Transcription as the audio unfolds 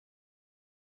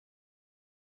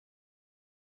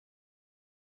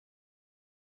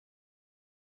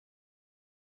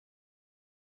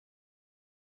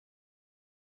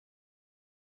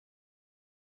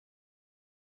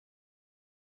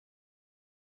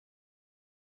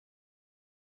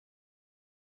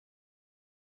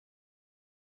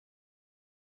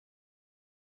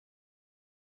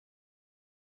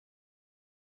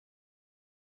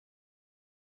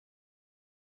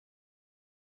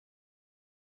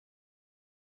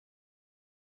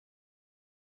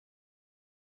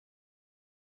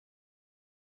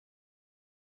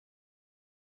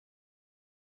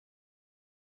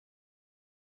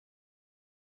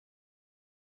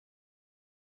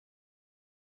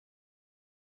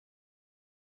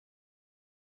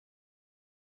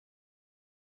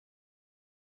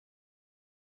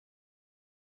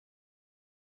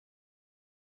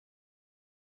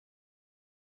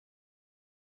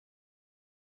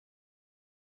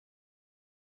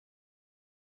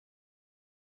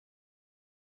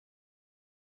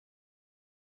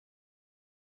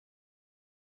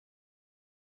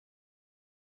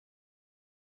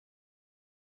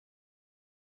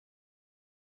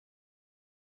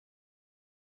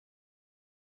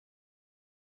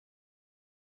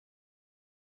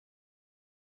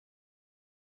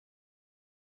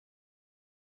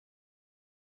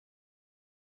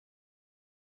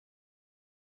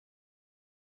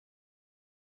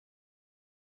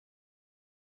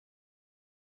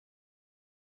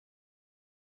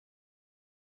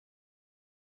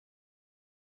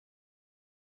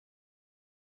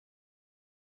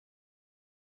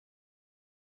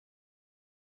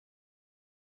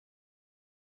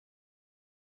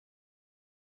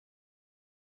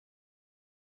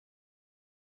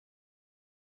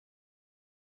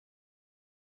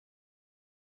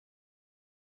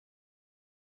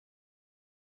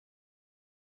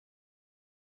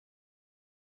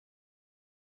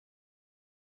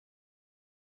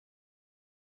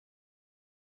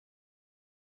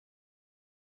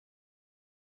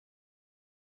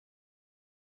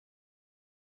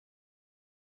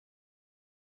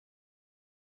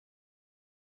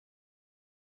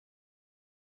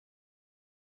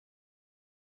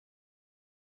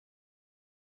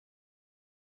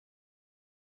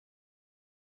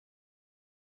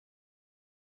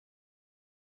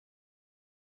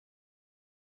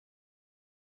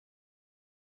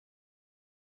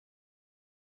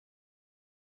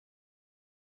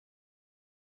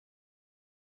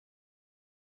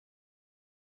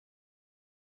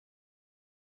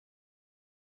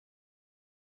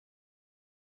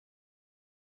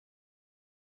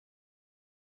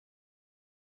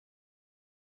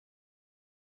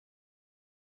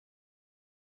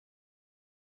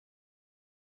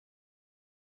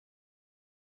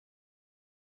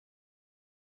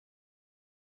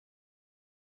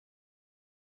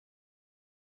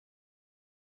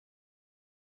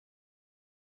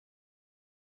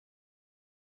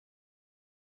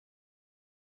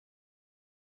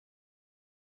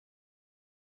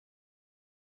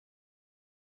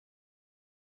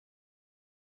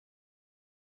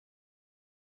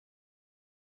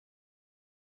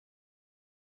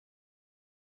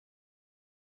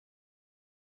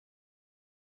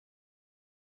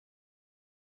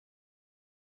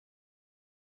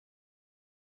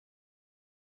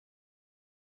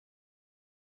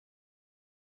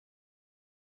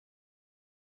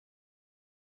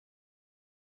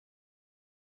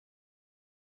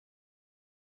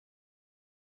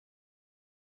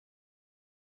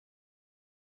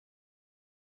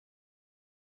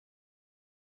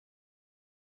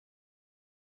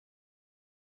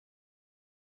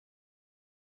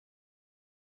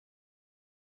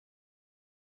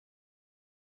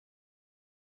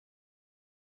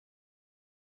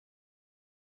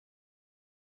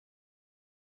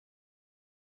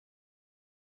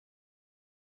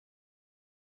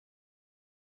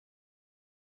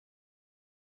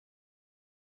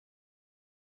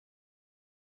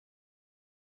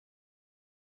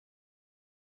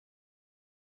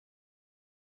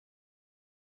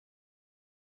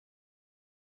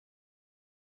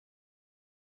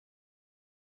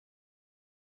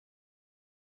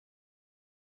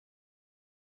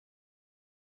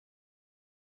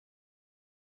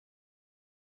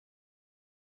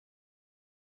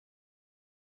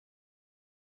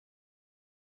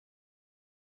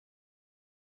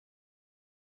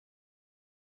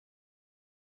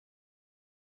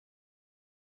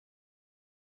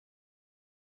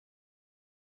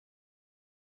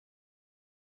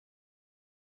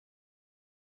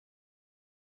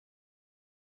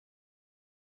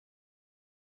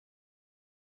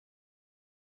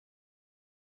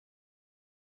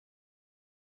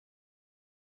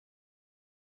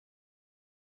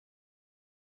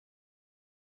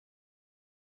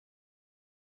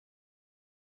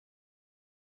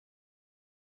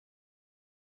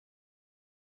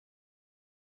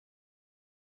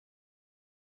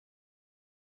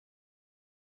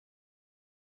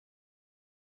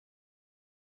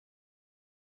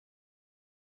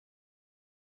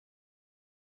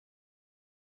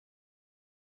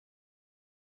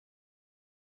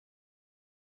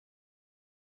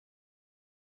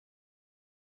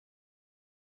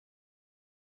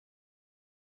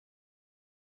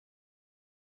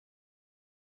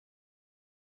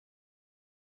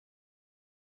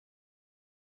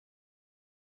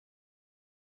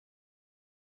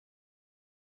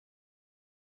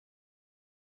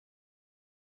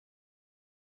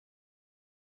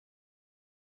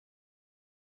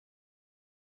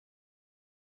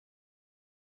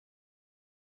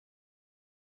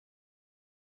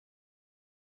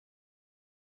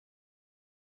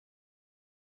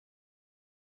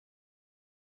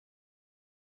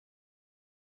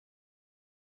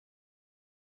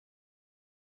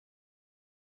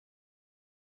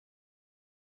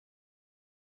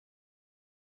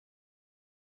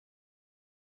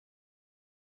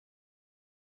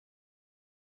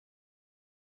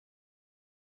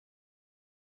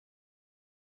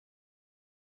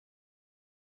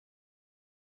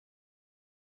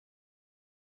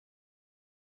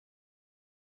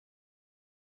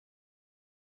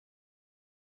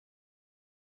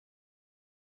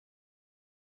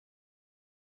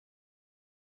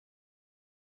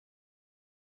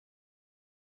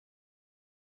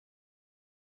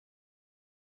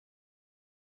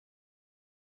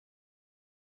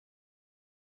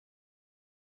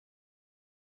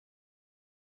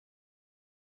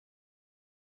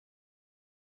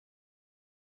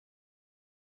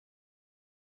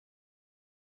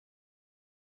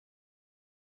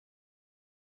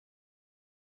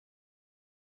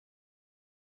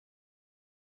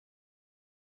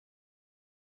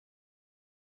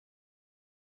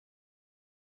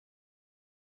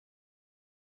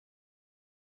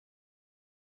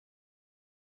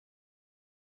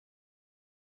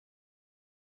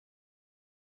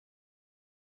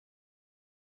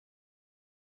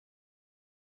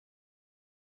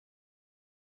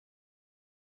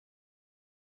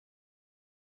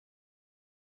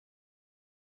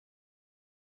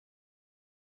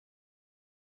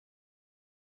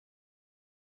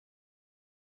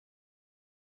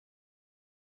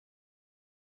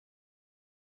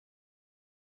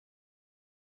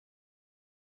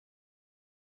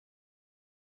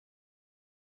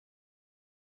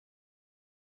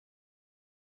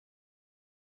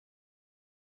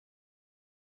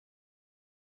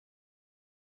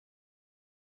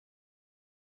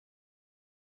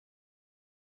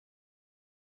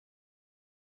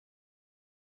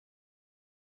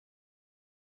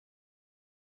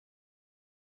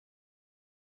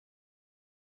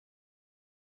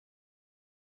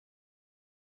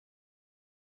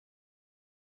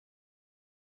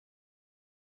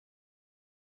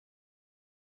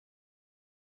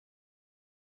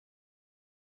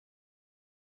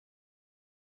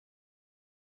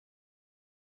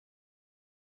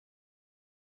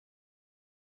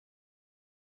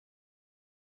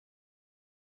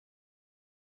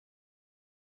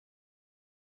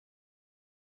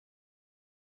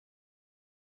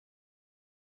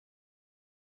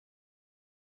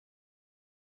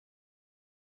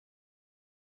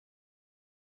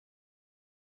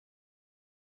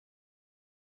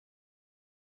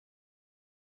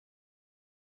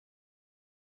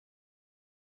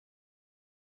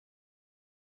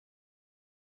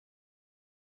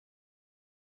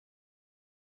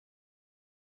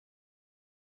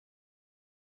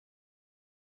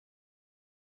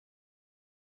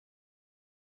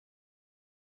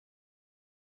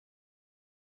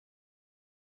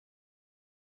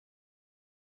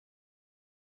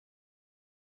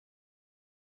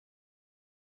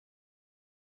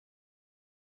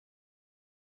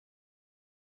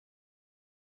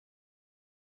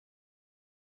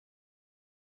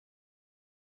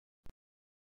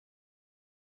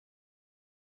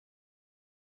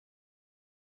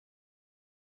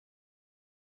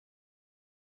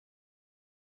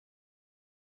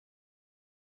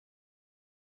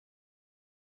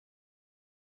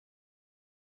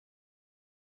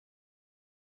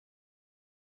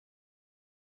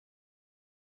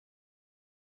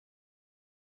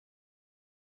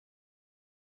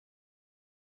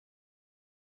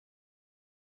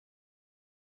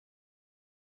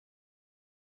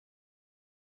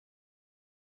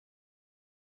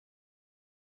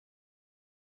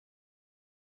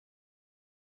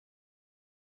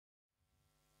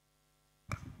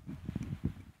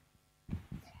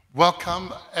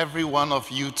Welcome every one of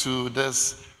you to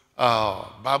this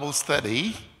Bible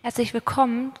study. Herzlich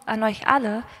willkommen an euch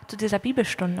alle zu dieser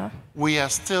Bibelstunde. We are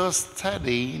still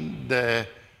studying the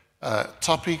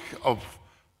topic of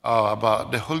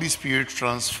about the Holy Spirit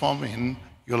transforming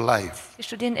your life. Wir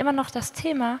studieren immer noch das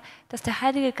Thema, dass der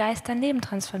Heilige Geist dein Leben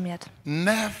transformiert.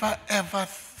 Never ever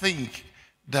think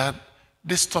that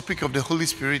this topic of the Holy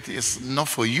Spirit is not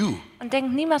for you. Und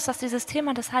denk niemals, dass dieses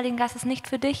Thema des Heiligen Geistes nicht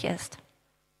für dich ist.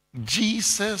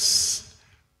 Jesus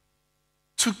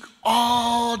took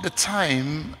all the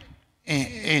time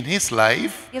in his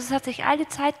life Jesus hat sich all die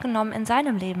Zeit genommen in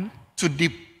seinem Leben, to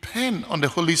depend on the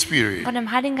Holy Spirit. von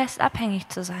dem Heiligen Geist abhängig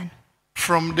zu sein.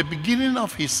 From the beginning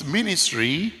of his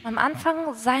ministry Am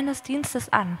Anfang seines Dienstes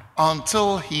an,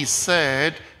 until he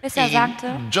said Bis er sagte,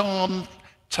 in John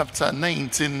chapter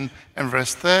 19 and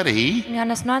verse 30, in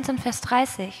Johannes 19, Vers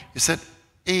 30, he said,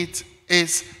 "It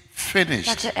is finished."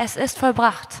 sagte, es ist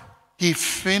vollbracht. He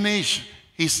finished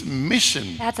his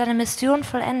mission. Er hat seine Mission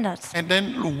vollendet. And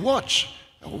then watch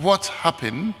what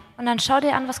happened. Und dann schau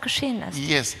dir an, was geschehen ist.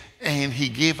 Yes, and he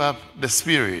gave up the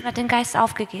Spirit. Er hat den Geist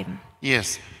aufgegeben.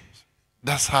 Yes,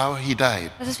 that's how he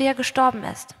died. Das ist, wie er gestorben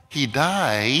ist. He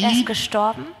Er ist died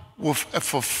gestorben with a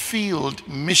fulfilled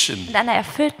mission. mit einer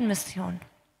erfüllten Mission.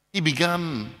 He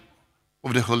began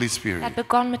with the Holy Er Spirit. hat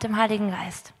begonnen mit dem Heiligen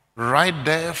Geist. Right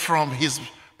there from his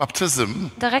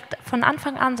baptism, Direkt von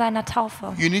Anfang an seiner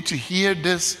Taufe. you need to hear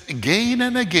this again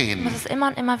and Du again musst es immer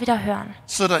und immer wieder hören.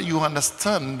 so that you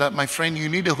understand that, my friend, you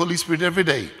need the Holy Spirit every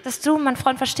day. Dass du, mein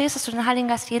Freund, verstehst, dass du den Heiligen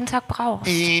Geist jeden Tag brauchst.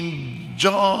 In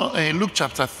Luke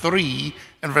chapter 3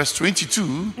 and verse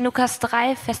 22, In Lukas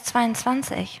 3, Vers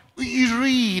 22, you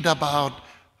read about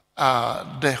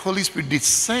the Holy Spirit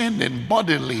descending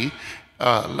bodily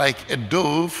like a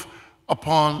dove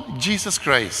upon Jesus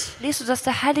Christ. liest du, dass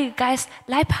der Heilige Geist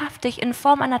leibhaftig in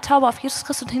Form einer Taube auf Jesus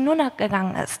Christus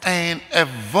hinuntergegangen ist. And a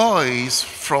voice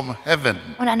from heaven.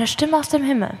 Und eine Stimme aus dem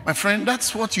Himmel. My friend,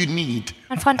 that's what you need.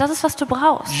 Mein Freund, das ist, was du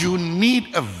brauchst. You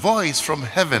need a voice from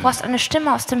heaven. Du brauchst eine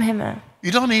Stimme aus dem Himmel. You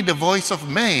don't need the voice of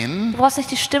man. Du brauchst nicht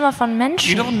die Stimme von You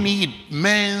Menschen. don't need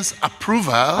man's Und du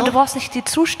approval. brauchst nicht die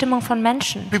Zustimmung von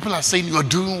Menschen. People are saying you are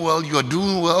doing well, you are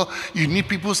doing well. You need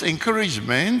people's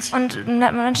encouragement. Und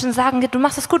Menschen sagen dir, du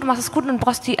machst es gut und du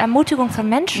brauchst die Ermutigung von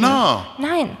Menschen. No.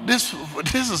 Nein, This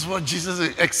is what Jesus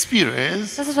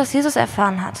experienced. das ist, was Jesus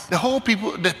erfahren hat.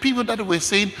 The people that were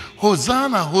saying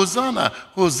Hosanna, Hosanna,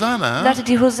 Hosanna, Leute,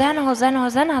 die Hosanna, Hosanna,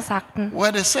 Hosanna sagten,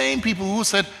 were the same people who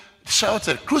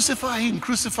shouted, crucify him,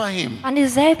 crucify him. waren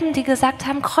dieselben, die gesagt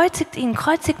haben, kreuzigt ihn,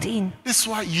 kreuzigt ihn. This is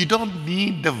why you don't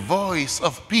need the voice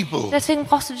of people. Deswegen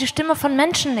brauchst du die Stimme von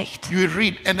Menschen nicht. You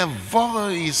read, and a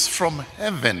voice from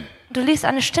heaven Du liest,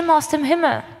 eine Stimme aus dem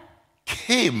Himmel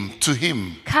came to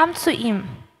him. kam zu ihm.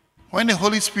 When the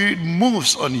Holy Spirit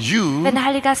moves on you, Wenn der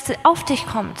Heilige Geist auf dich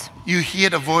kommt, you hear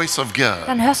the voice of God.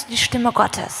 dann hörst du die Stimme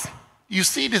Gottes. You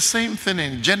see the same thing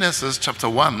in Genesis chapter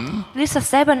 1, Du liest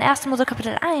dasselbe in 1. Mose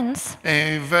Kapitel 1,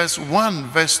 verse 1,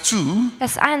 verse 2,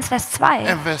 Vers 1, Vers 2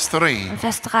 and verse 3. und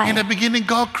Vers In the 3. beginning,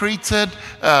 God created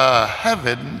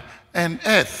heaven and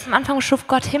earth. Am Anfang schuf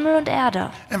Gott Himmel und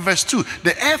Erde. And verse 2,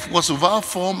 the earth was without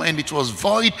form and it was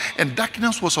void, and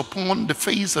darkness was upon the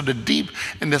face of the deep,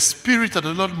 and the Spirit of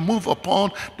the Lord moved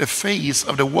upon the face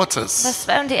of the waters. Vers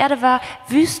 2, und die Erde war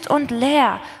wüst und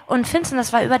leer und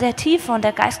Finsternis war über der Tiefe und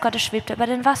der Geist Gottes schwebte über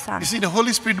den Wassern. You see, the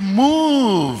Holy Spirit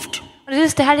moved. Und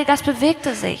dieses, der Heilige Geist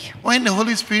bewegte sich. When the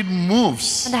Holy Spirit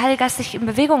moves, Wenn der Heilige Geist sich in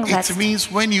Bewegung setzt, it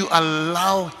means when you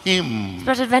allow Him,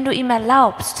 das bedeutet, wenn du ihm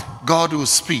erlaubst, God will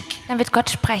speak. dann wird Gott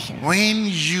sprechen. When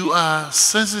you are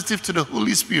sensitive to the Holy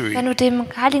Wenn Spirit, du dem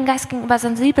Heiligen Geist gegenüber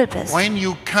sensibel bist, when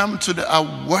you come to the wenn du zu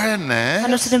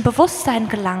awareness dem Bewusstsein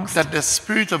gelangst, that the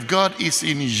Spirit of God is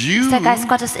in dass you der Geist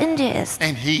Gottes in dir ist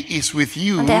and He is with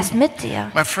you, und er ist mit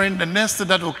dir. my friend, the next thing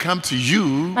that will come to you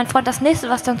Mein Freund, das nächste,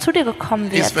 was dann zu dir gekommen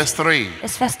is wird, verse 3.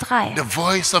 ist Vers 3. The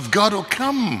voice of God will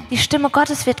come. Die Stimme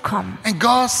Gottes wird kommen. And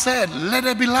God said, let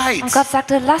there be light. Und Gott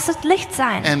sagte, lass es Licht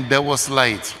sein. And there was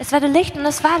light. Es werde Licht und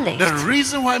es war Licht. The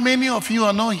reason why many of you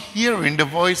are not hearing the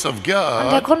voice of Und der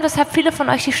God Grund, weshalb viele von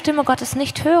euch die Stimme Gottes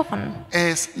nicht hören,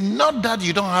 is not that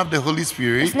you don't have the Holy ist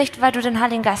Spirit. nicht, weil du den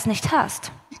Heiligen Geist nicht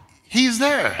hast. He's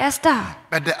there. Er ist da,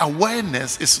 But the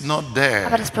awareness is not aber there.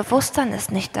 das Bewusstsein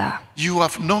ist nicht da. You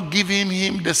have not given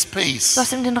Him the space. Du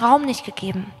hast ihm den Raum nicht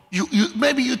gegeben.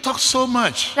 Maybe you talk so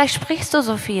much. Vielleicht sprichst du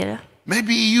so viel,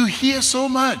 Maybe you hear so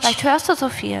much. vielleicht hörst du so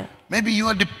viel, Maybe you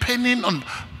are depending on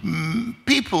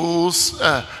people's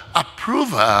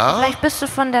approval. Vielleicht bist du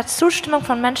von der Zustimmung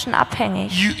von Menschen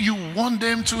abhängig. You want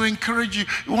them to encourage you.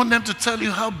 You want them to tell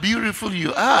you how beautiful you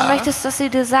Du are. möchtest, dass sie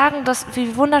dir sagen,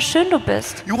 wie wunderschön du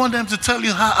bist. You want them to tell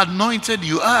you how anointed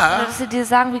you Oder are. dass sie dir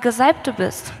sagen, wie gesalbt du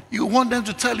bist. You want them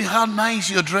to tell you how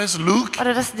nice your dress look.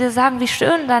 Oder dass sie dir sagen, wie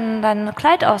schön dein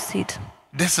Kleid aussieht.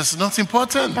 This is not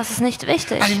important. Das ist nicht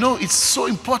wichtig. I know it's so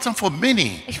important for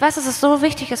many. Ich weiß, dass es so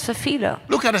wichtig ist für viele.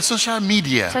 Look at the social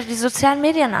media. Schau dir die sozialen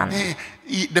Medien an.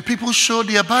 The people show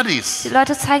their bodies. Die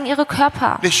Leute zeigen ihre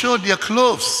Körper. They show their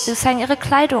clothes, Sie zeigen ihre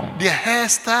Kleidung, their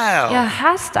hairstyle. ihr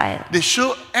Haarstyle. They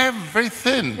show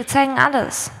everything. Sie zeigen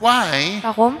alles. Why?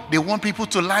 Warum? They want people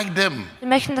to like them. Sie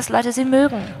möchten, dass Leute sie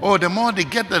mögen. Oh, the more they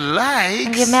get the Und je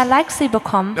likes, mehr Likes sie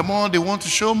bekommen, the more they want to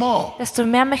show more. desto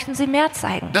mehr möchten sie mehr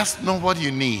zeigen. That's not what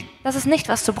you need. Das ist nicht,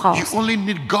 was du You brauchst. only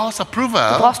need God's Du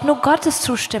approval. brauchst nur Gottes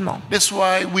Zustimmung. That's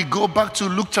why we go back to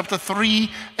Luke chapter 3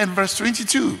 and verse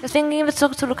 22. Deswegen gehen wir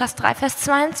zurück zu Lukas 3, Vers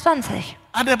 22.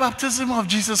 At the baptism of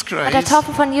Jesus Bei der Christ,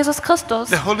 Taufe von Jesus Christus,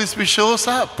 the Holy Spirit shows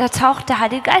up da taucht der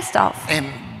Heilige Geist auf. and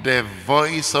the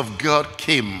voice of God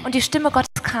came. Und die Stimme Gottes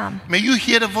kam. May you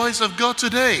hear the voice of God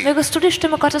today. Mögest du die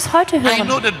Stimme Gottes heute I know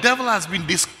hören? the devil has been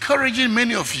discouraging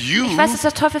many of you. Ich weiß, dass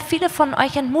der Teufel viele von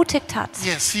euch entmutigt hat.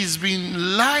 Yes, he's been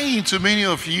lying to many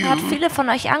of you. Er hat viele von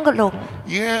euch angelogen.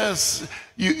 Yes,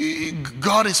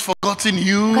 God has forgotten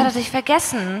you. Gott hat dich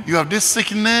vergessen. You have this Du hast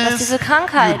sickness. diese You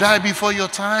Krankheit. die before your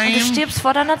Und du time. stirbst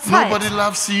vor deiner Nobody Zeit.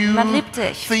 loves you. Niemand liebt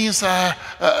dich. Things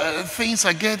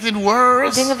are getting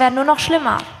worse. Dinge werden nur noch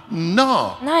schlimmer.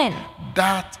 No, Nein,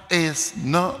 that is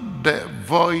not the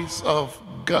voice of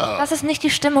God. das ist nicht die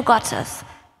Stimme Gottes.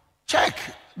 Check.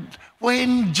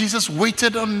 When Jesus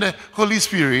waited on the Holy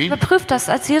Spirit, Überprüft das,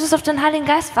 als Jesus auf den Heiligen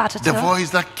Geist the wartete. voice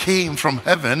that came from Die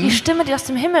heaven, Stimme, die aus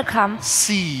dem Himmel kam.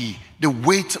 see the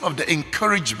weight of the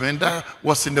encouragement that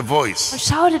was in the voice. Und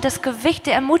schau dir das Gewicht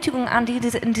der Ermutigung an, die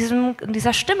in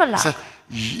dieser Stimme lag. Said,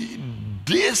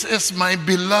 this is my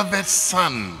beloved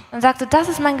son. Und sagte, das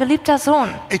ist mein geliebter Sohn.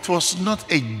 It was not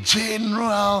a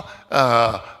general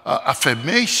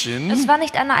affirmation. Es war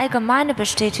nicht eine allgemeine It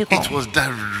Bestätigung. was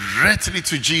directly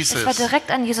to Es war Jesus. direkt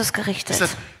an Jesus He gerichtet. said,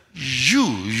 you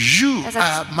Er sagt,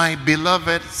 are my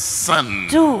beloved son,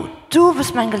 Du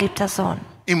bist mein geliebter Sohn,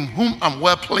 in whom I'm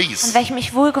well an pleased. welchem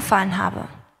ich wohlgefallen habe.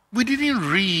 We didn't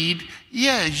read,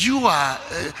 yeah,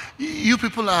 you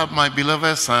people are my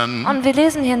beloved son. Und wir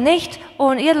lesen hier nicht, oh,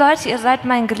 und ihr Leute, ihr seid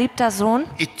mein geliebter Sohn.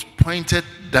 It pointed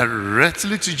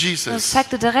directly to Das Jesus.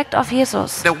 zeigte direkt auf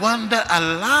Jesus. The one that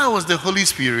allows the Holy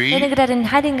Spirit Derjenige, der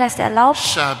den Heiligen Geist erlaubt,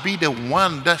 shall be the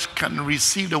one that can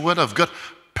receive the word of God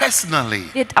personally.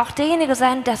 wird auch derjenige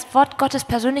sein, der das Wort Gottes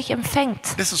persönlich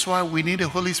empfängt. This is why we need the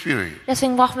Holy Spirit.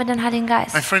 Deswegen brauchen wir den Heiligen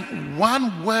Geist. My friend, one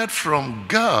word from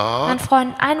Mein God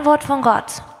Freund, ein Wort von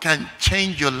Gott can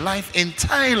change your life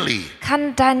entirely.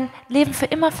 kann dein Leben für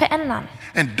immer verändern.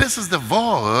 And this is the Und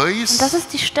voice das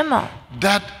ist die Stimme,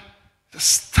 that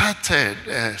started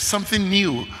something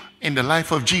new in the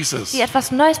life of Jesus. die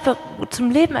etwas Neues zum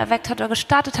Leben erweckt hat oder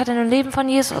gestartet hat in dem Leben von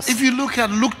Jesus. If you look at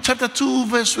Luke chapter 2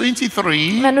 verse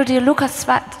 23, Wenn du dir Lukas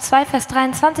 2, Vers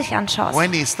 23 anschaust,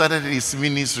 when he started his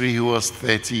ministry, he was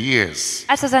 30 years.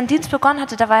 als er seinen Dienst begonnen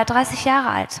hatte, da war er 30 Jahre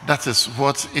alt. That is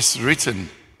what is written.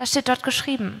 Das steht dort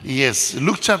geschrieben. Yes,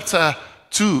 Luke chapter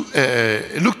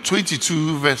 2, Luke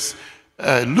 22 verse,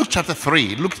 Luke chapter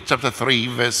 3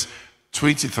 verse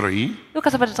 23.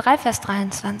 Lukas aber 3, Vers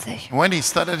 23. When he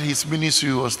started his ministry,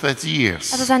 he was 30 Als er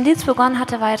years. seinen Dienst begonnen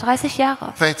hatte, war er 30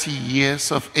 Jahre. 30 years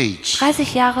of age.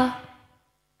 30 Jahre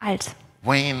alt,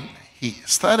 When he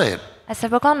started, als er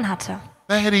begonnen hatte.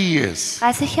 30 years.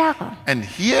 30 Jahre. And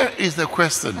here is the Und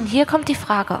question. hier kommt die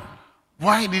Frage.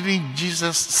 Why didn't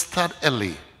Jesus start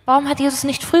early? Warum hat Jesus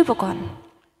nicht früh begonnen?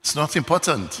 It's not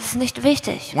important. Das ist nicht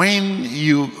wichtig. When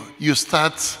you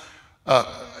start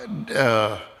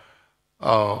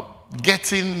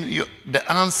getting the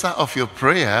answer of your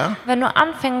prayer, Wenn du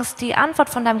anfängst, die Antwort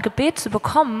von deinem Gebet zu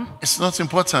bekommen, it's not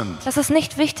important. das ist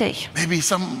nicht wichtig. Maybe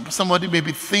somebody may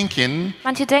be thinking,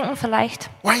 Manche denken vielleicht,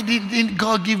 why didn't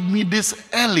God give me this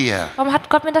earlier? warum hat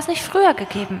Gott mir das nicht früher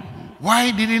gegeben?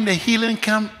 Why didn't the healing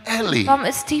come early? Warum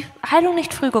ist die Heilung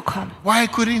nicht früh gekommen? Why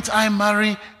couldn't I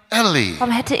marry early?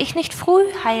 Warum hätte ich nicht früh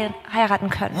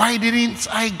heiraten können? Why didn't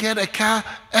I get a car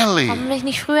early? Warum habe ich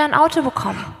nicht früher ein Auto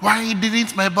bekommen? Why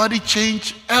didn't my body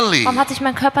change early? Warum hat sich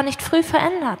mein Körper nicht früh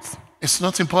verändert? It's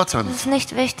not Das important. ist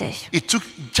nicht wichtig. It took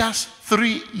just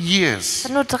 3 Es years.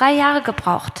 hat nur 3 Jahre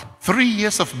gebraucht. 3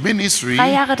 years of ministry. 3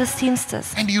 Jahre des Dienstes.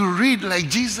 And you read like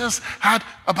Jesus had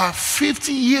about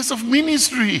 50 years of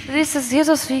ministry. Du siehst, dass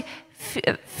Jesus wie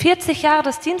 40 Jahre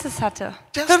des Dienstes hatte.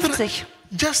 50.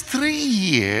 Just 3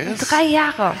 years. 3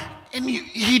 Jahre. And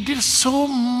he did so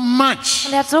much.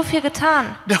 Und er hat so viel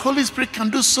getan. The Holy Spirit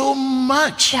can do so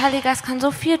much Der Heilige Geist kann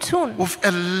so viel tun. with a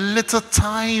little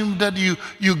time that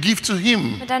you give to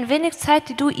him. Mit ein wenig Zeit,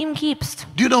 die du ihm gibst.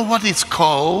 Do you know what it's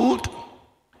called?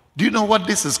 Do you know what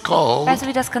this is called? Weißt du,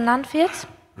 wie das genannt wird?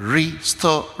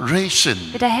 Restoration.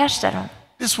 Wiederherstellung.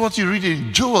 This is what you read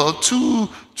in Joel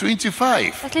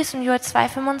 2:25. Das liest du in Joel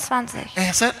 2,25.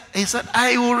 He said,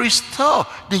 I will restore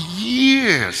the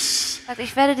years Also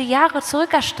ich werde die Jahre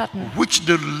zurückerstatten, which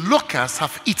the locusts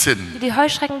have eaten. die die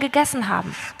Heuschrecken gegessen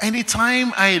haben.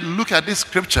 Anytime I look at this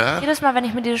scripture, Jedes Mal, wenn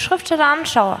ich mir diese Schriftstelle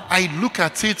anschaue, I look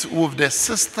at it with the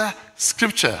sister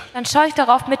scripture. dann schaue ich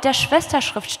darauf mit der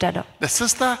Schwesterschriftstelle. The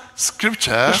sister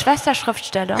scripture Die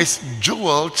Schwesterschriftstelle is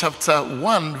Joel chapter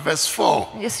 1 verse 4.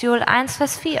 ist Joel 1,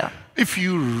 Vers 4. If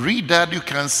you read that, you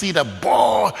can see that,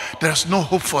 boy, there's no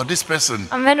hope for this person.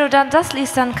 Und wenn du dann das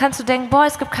liest, dann kannst du denken, boah,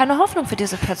 es gibt keine Hoffnung für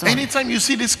diese Person. Anytime you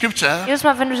see this scripture, Jedes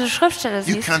Mal, wenn du diese Schriftstelle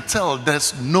you siehst, can tell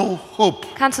there's no hope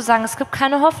kannst du sagen, es gibt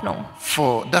keine Hoffnung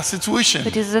for that situation.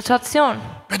 für diese Situation.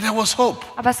 But there was hope.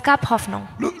 Aber es gab Hoffnung.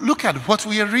 Look at what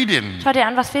we are reading. Schau dir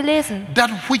an, was wir lesen. That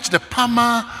which the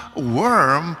palmer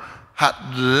worm had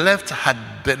left had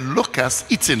the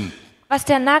locust eaten. Was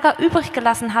der Nager übrig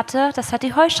gelassen hatte, das hat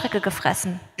die Heuschrecke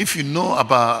gefressen. If you know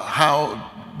about how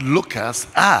locusts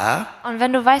are, Und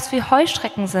wenn du weißt, wie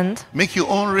Heuschrecken sind, make your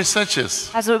own researches.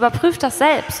 also überprüf das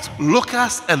selbst.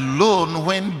 Locusts alone,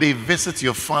 when they visit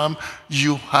your farm,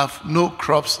 you have no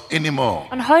crops anymore.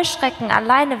 Und Heuschrecken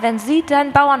alleine, wenn sie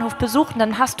deinen Bauernhof besuchen,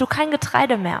 dann hast du kein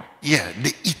Getreide mehr. Yeah,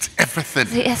 they eat everything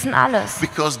Sie essen alles,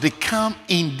 because they come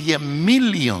in their weil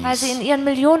millions. sie in ihren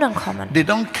Millionen kommen. They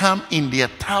don't come in their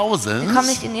Sie kommen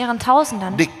nicht thousands. in ihren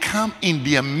Tausenden, They come in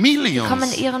their sie kommen in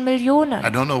millions. ihren I Millionen.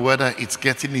 don't know whether it's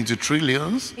getting into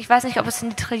trillions. Ich weiß nicht, ob es in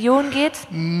die Trillionen geht.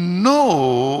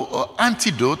 No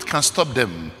antidote can stop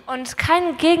them. Und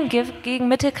kein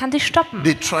Gegenmittel kann sie stoppen.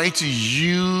 They try to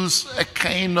use a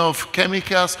kind of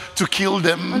chemicals to kill Und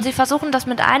them. sie versuchen das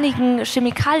mit einigen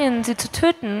Chemikalien, sie zu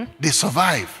töten, They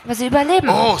survive. aber sie überleben.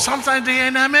 Oh, sometimes they're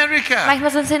in America.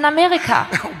 Manchmal sind sie in Amerika.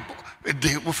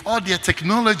 With all their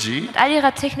technology, Mit all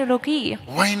ihrer Technologie.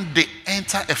 when they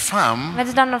enter a farm, Wenn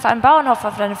sie dann auf einen Bauernhof,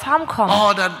 auf eine Farm kommen,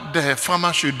 all that the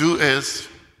farmer should do is,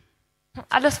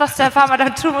 alles, was der Farmer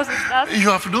dann tun muss, ist das.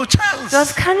 you have no Du chance.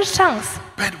 hast keine Chance.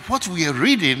 But what we are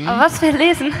reading, Aber was wir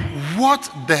lesen, what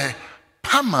the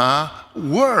palmer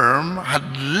worm had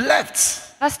left,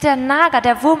 was der Nager,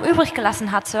 der Wurm übrig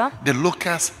gelassen hatte, the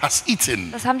locust has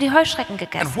eaten. das haben die Heuschrecken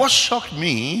gegessen. And what shocked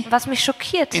me Was mich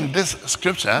schockierte in this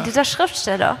scripture in dieser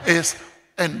Schriftstelle, is,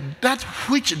 and that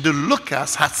which the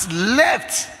locust has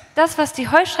left. das, was die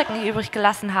Heuschrecken übrig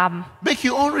gelassen haben. Make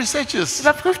your own researches.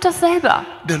 Überprüft das selber.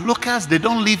 The locusts, they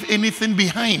don't leave anything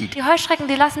behind. Die Heuschrecken,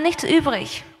 die lassen nichts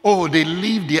übrig. Oh, they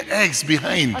leave their eggs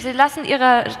behind Also sie lassen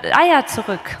ihre Eier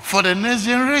zurück for the next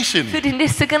generation. für die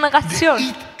nächste They Generation.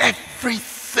 eat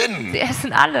everything. Sie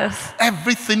essen alles.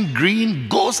 Everything green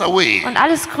goes away. Und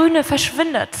alles Grüne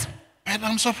verschwindet. And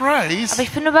I'm surprised. Aber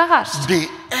ich bin überrascht. They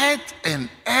ate and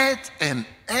ate and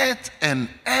ate and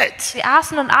ate. Sie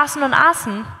aßen und aßen und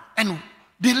aßen. And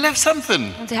they left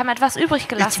something. Und sie haben etwas übrig It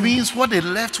gelassen. means what they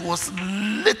left was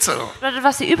little. Oder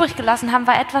was sie übrig gelassen haben,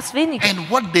 war etwas weniger. And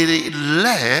what they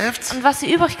left, Und was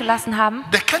sie übrig gelassen haben,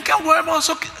 the cankerworm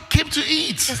also came to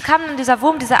eat. es kam dann dieser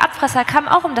Wurm, dieser Abfresser, kam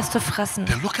auch, um das zu fressen.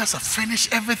 The locusts have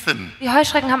finished everything. Die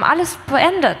Heuschrecken haben alles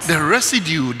beendet. The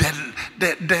residue,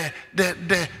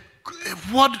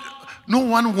 what no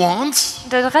one wants,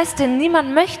 Der Rest, den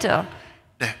niemand möchte,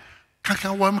 the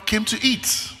cankerworm came to eat.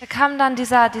 da kam dann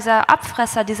dieser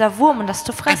Abfresser, dieser Wurm, um das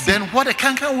zu And fressen. then what the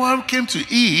cankerworm came to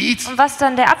eat, Und was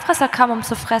dann der Abfresser kam, um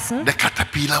zu fressen, the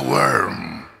caterpillar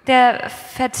worm. der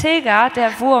Vertilger,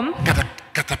 der Wurm,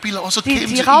 Caterpillar also die came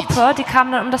to eat. Raupe, die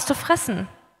kam dann, um das zu fressen.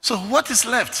 So what is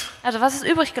left? Also was ist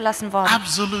übrig gelassen worden?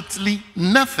 Absolutely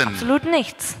nothing. Absolut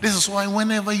nichts. This is why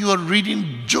whenever you are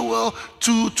reading Joel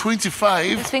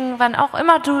 2:25, Deswegen, wann auch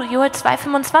immer du Joel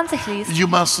 2,25 liest, you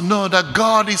must know that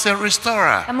God is a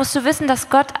restorer. dann musst du wissen, dass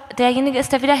Gott derjenige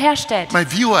ist, der wiederherstellt. My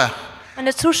viewer,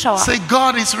 Meine Zuschauer, say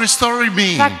God is restoring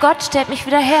me. sag, Gott stellt mich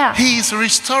wieder her. He is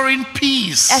restoring Er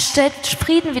peace stellt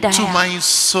Frieden wieder to her my in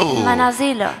soul. meiner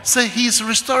Seele. Say He is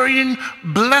restoring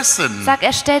blessing Sag,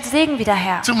 er stellt Segen wieder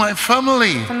her to my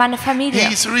family. für meine He Familie.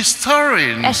 is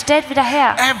restoring Er stellt wieder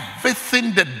her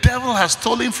everything the devil has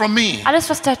stolen from me. alles,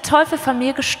 was der Teufel von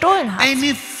mir gestohlen hat.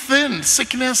 Anything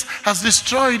sickness has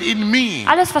destroyed in me.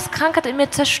 Alles, was Krankheit in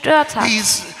mir zerstört hat. He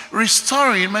is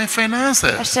restoring my Er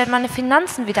finances. stellt meine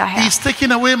Finanzen wieder her. He's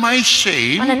taking away my Und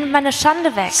shame. er nimmt meine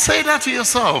Schande weg. Say that to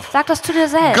yourself. Sag das zu dir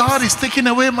selbst. God is taking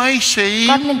away my Gott shame.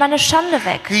 nimmt meine Schande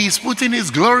weg. He is putting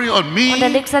His glory on Und er me.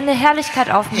 legt seine Herrlichkeit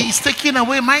auf mich. He's taking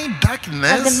away my Er nimmt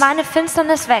darkness. meine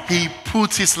Finsternis weg. He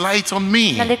puts His light on Er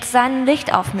me. legt sein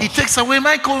Licht auf He mich. takes away my Und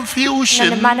er nimmt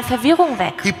confusion. meine Verwirrung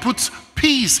weg. He puts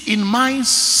peace in my Und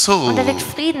soul. er legt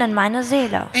Frieden in meine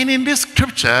Seele. And in this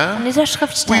scripture, In dieser we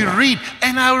Schriftstelle read,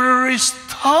 and I will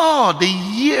restore the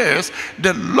years the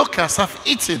locusts have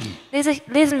eaten.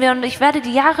 lesen wir, und ich werde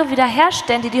die Jahre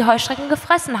wiederherstellen, die die Heuschrecken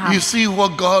gefressen You haben. see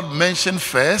what God mentioned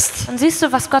first? Und siehst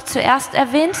du, was Gott zuerst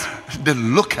erwähnt? The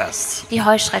locusts. Die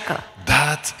Heuschrecke.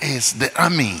 That is the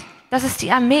army. Das ist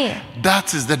die Armee.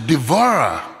 That is the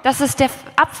devourer. Das ist der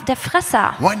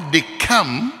Fresser. When they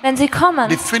come, Wenn sie kommen,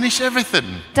 they finish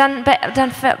everything. dann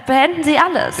beenden sie He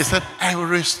alles. said, I will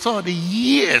restore the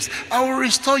years. I will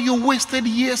restore your wasted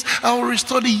years. I will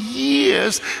restore the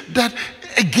years that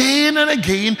again and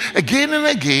again, again and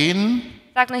again,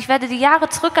 Sagt, ich werde die Jahre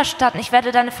zurückerstatten. Ich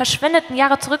werde deine verschwendeten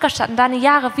Jahre zurückerstatten. Deine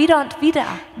Jahre wieder und wieder.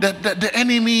 that the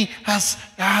enemy has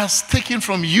taken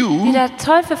from Die you. der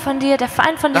Teufel von dir, der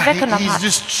Feind von dir That weggenommen he's hat.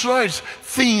 destroyed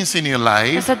things in your Dass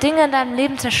life. er Dinge in deinem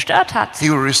Leben zerstört hat. He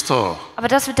will restore. Aber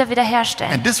das wird er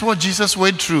wiederherstellen. And this is what Jesus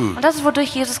went through. Und das ist,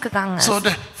 wodurch Jesus gegangen ist. So the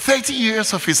 30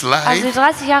 years of his Also die life,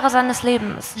 30 Jahre seines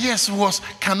Lebens yes,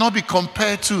 cannot be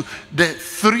compared to the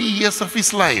 3 years of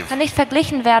his life. kann nicht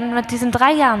verglichen werden mit diesen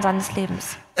 3 Jahren seines Lebens.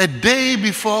 A day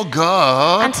before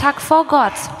Ein God Tag vor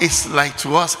Gott is like to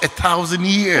us 1,000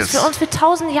 ist years. für uns wie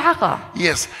 1000 Jahre.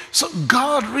 Yes. So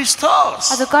God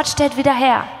restores. Also Gott stellt wieder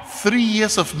her. 3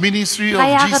 years of ministry 3 of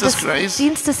Jahre Jesus des Christ.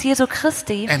 Dienstes Jesu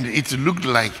Christi. And it looked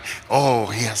like, oh,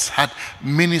 he has had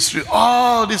ministry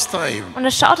all this time. Und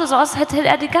es schaute so aus, als hätte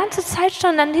er die ganze Zeit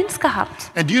schon einen Dienst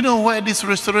gehabt. And do you know where this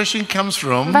restoration comes Und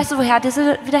from? weißt du, woher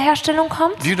diese Wiederherstellung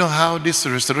kommt? Do you know how this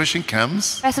restoration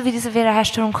comes? Weißt du, wie diese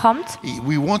Wiederherstellung kommt?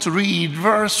 We want to read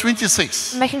verse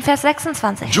 26. Wir möchten Vers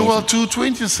 26 Joel lesen.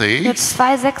 2:26. Mit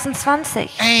 2,26.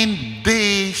 And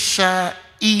they shall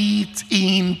eat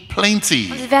in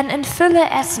plenty Und sie werden in Fülle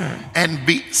essen and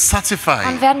be und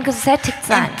satisfied werden gesättigt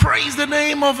sein. and praise the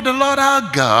name of the Lord our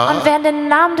Und God, werden den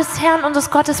Namen des Herrn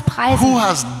unseres Gottes who preisen,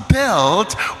 has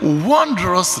dealt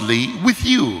wondrously with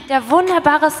you. der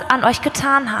Wunderbares an euch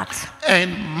getan hat.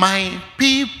 And my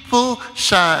people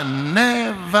shall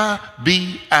never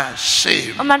be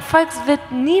ashamed. Und mein Volk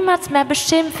wird niemals mehr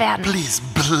beschämt werden. Please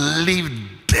believe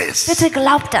this. Bitte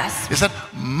glaubt das. He said,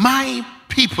 my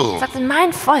people. Sagt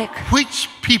mein Volk. Which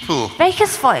people?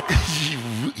 Welches Volk?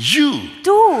 You.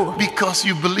 Du. Because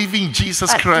you believe in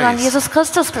Jesus Weil du an Christ. Jesus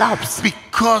Christus glaubst.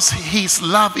 Because his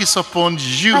love is upon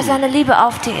you. Weil seine Liebe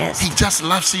auf dir ist. He just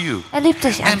loves you. Er liebt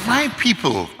dich And einfach. my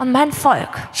people Und mein Volk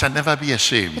shall never be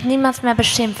ashamed. wird niemals mehr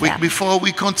beschämt werden. Before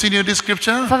we continue this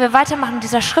scripture, Bevor wir weitermachen mit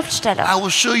dieser Schriftstelle, I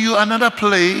will show you another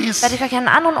place werde ich euch einen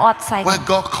anderen Ort zeigen, where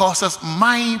God calls us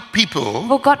my people.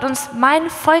 wo Gott uns mein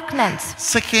Volk nennt.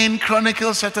 2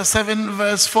 Chronicles chapter 7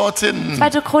 verse 14.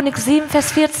 2. Chronik 7,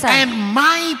 Vers 14. And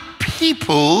my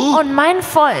people, Und mein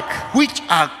Volk, which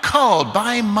are called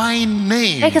by my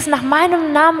name. welches nach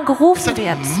meinem Namen gerufen Said,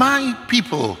 wird. my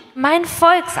people. Mein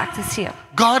Volk, sagt es hier.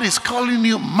 God is calling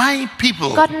you my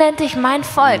people. Gott nennt dich mein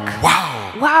Volk. Wow.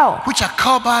 Wow. Which are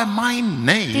called by my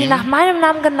Die nach name meinem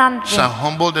Namen genannt shall sind.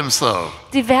 humble themselves.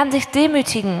 Die werden sich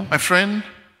demütigen. My friend,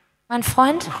 Mein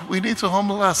Freund, we need to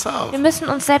humble wir ourselves. müssen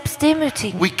uns selbst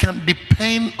demütigen. We can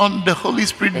depend on the Holy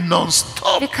Spirit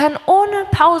non-stop. Wir können ohne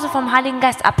Pause vom Heiligen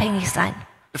Geist abhängig sein.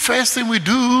 The first thing we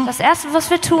do, Das Erste, was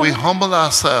wir tun, we humble wir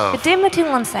ourselves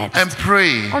demütigen uns selbst. and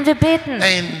pray Und wir beten.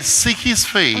 and seek His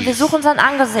Und wir face suchen sein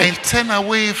Angesicht. and turn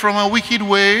away from our wicked Und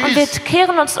wir ways.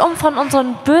 kehren uns um von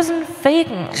unseren bösen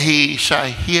Wegen. He shall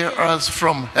hear us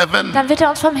from heaven Dann wird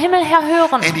er uns vom Himmel her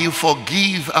hören. and He will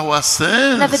forgive our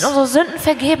Und er wird sins unsere Sünden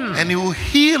vergeben. and He will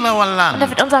heal our Und er land.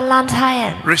 wird unser Land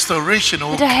heilen. Restoration will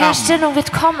come. Wiederherstellung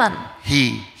wird kommen.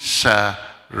 He shall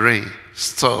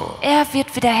restore. Er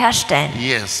wird wiederherstellen.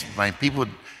 Yes, my people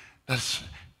that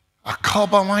are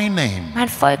called by my name, Mein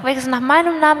Volk, welches nach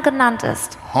meinem Namen genannt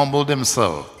ist, humble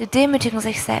themselves die demütigen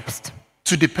sich selbst,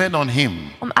 to depend on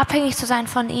Him. um abhängig zu sein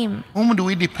von ihm. Whom do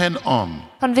we depend on?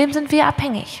 Von wem sind wir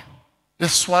abhängig?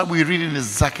 That's why we read in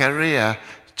Zechariah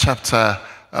chapter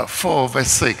 4,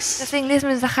 verse 6. Deswegen lesen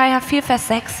wir Sacharja 4, Vers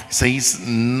 6. It says,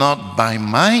 not by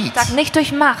might, Sagt nicht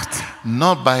durch Macht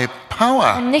not by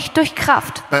power, und nicht durch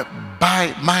Kraft, but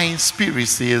by my spirit,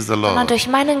 says the sondern Lord. durch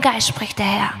meinen Geist, spricht der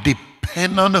Herr. Depend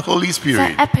depend on the Holy Sei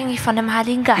Spirit. abhängig von dem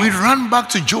Heiligen We Geist. run back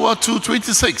to Joel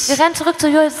 2:26. Wir rennen zurück zu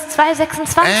Joel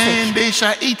 2,26. And they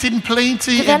shall eat in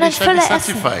plenty Sie werden and in they shall be Fülle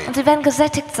essen satisfied. und sie werden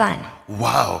gesättigt sein.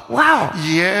 Wow. Wow.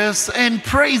 Yes, and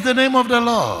praise the name of the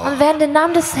Lord, Und werden den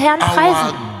Namen des Herrn our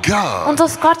preisen, God,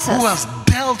 unseres Gottes, who has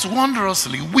dealt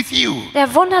wondrously with you.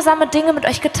 der wundersame Dinge mit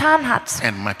euch getan hat.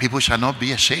 And my people shall not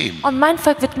be ashamed. Und mein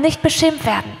Volk wird nicht beschämt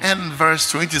werden. And verse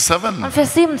 27. Und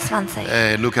Vers 27.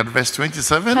 Look at verse Schau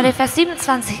 27. dir Vers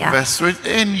 27 an. Verse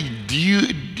 20, and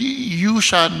you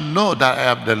shall know that I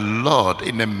am the Lord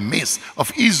in the midst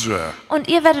of Israel, Und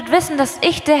ihr werdet wissen, dass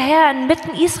ich der Herr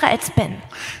inmitten Israels bin.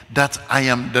 that I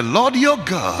am the Lord your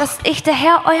God, Dass ich der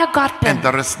Herr, euer Gott bin. and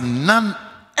there is none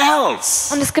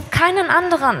else. Und es gibt keinen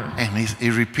anderen. And he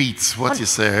repeats what he Und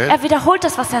said. er wiederholt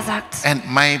das, was er sagt. And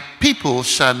my people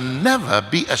shall never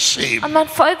be ashamed. Und mein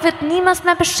Volk wird niemals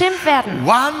mehr beschämt werden.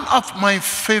 One of my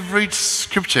favorite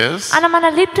scriptures, Einer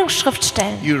meiner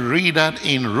Lieblingsschriftstellen. you read that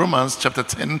in Romans chapter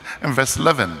 10 and verse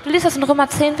 11. Du liest das in Römer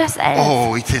 10, Vers 11.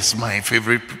 Oh, it is my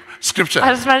favorite scripture.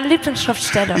 Das ist meine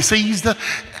Lieblingsschriftstelle. He says that,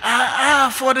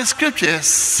 for the scripture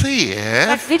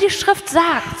saith, Wie die Schrift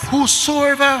sagt,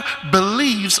 whosoever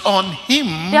believes on him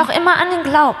wer auch immer an ihn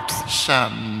glaubt,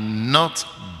 shall not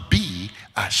be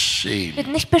ashamed. wird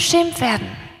nicht beschämt werden.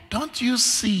 Don't you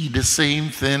see the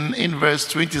same thing in verse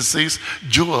 26,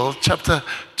 Joel chapter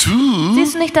 2?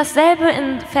 Siehst du nicht dasselbe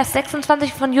in Vers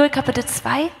 26 von Joel Kapitel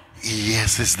 2?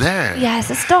 Yes, it's there. Ja,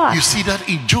 es ist dort. You see that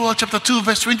in Joel chapter 2,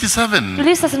 verse Du 27.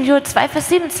 liest das in Joel 2, Vers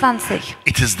 27.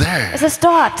 It is there. Es ist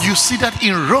dort. You see that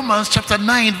in Romans chapter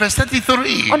 9, verse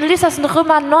 33. Und du liest das in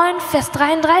Römer 9, Vers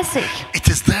 33. It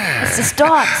is there. Es ist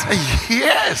dort.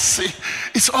 Yes,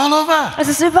 it's all over. Es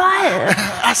ist überall,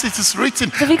 As it is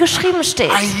written, so wie geschrieben steht.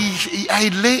 I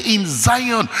lay in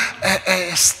Zion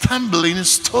a stumbling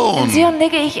stone In Sion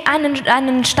lege ich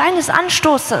einen Stein des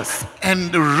Anstoßes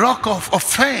and the rock of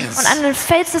offense. und einen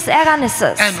Fels des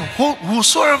Ärgernisses. And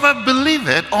whosoever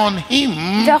believeth on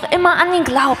him Wer auch immer an ihn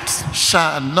glaubt,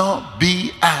 shall not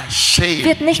be ashamed.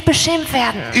 wird nicht beschämt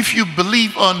werden. If you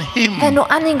believe on him, Wenn du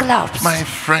an ihn glaubst, my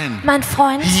friend, mein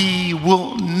Freund, he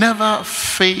will never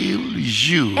fail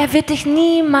you. er wird dich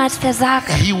niemals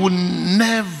versagen. He will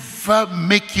never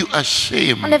make you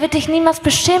ashamed. Und er wird dich niemals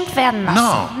beschämt werden lassen.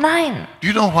 No. Nein. Do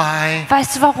you know why?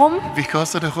 Weißt du warum?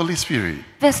 Because of the Holy Spirit.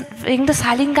 Wegen des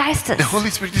Heiligen Geistes. The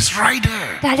Holy Spirit is right there.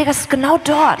 Der Heilige Geist ist genau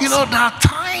dort. You know, there are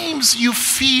times you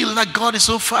feel like God is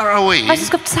so far away. Weißt du,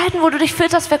 es gibt Zeiten, wo du dich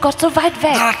fühlst, als wäre Gott so weit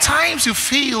weg. There are times you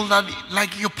feel that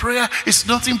like your prayer is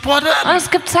not important. Und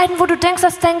es gibt Zeiten, wo du denkst,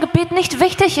 dass dein Gebet nicht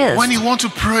wichtig ist. When you want to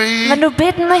pray, Wenn du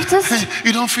beten möchtest,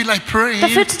 you don't feel like praying.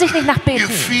 dann fühlst du dich nicht nach You Beten.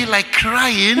 feel like Du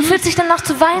crying. fühlst dich danach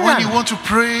zu When you weinen. want to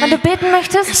pray, Wenn du beten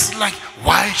möchtest, it's like,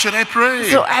 why should I pray?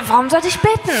 so, warum sollte ich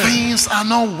beten? Things are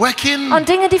not working.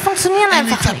 Und Dinge, die funktionieren And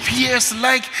it einfach nicht. appears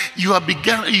like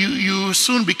you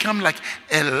soon become like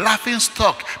a laughing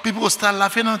stock. People will start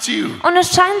laughing at you. Und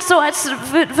es scheint so, als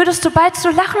würdest du bald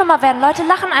zur Lachnummer werden. Leute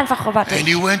lachen einfach über And dich.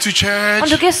 you went to church. Und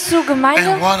du gehst zur And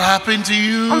Gemeinde. what happened to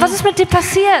you? Und was ist mit dir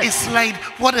passiert? It's like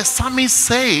what the psalmist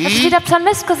Das ist, wie said der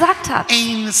Psalmist gesagt hat.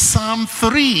 in Psalm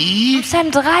 3,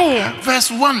 Psalm 3,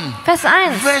 verse 1, Vers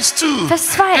 1 verse 2,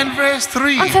 Vers 2 and verse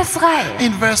 3. und Vers 3.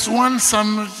 In verse 1,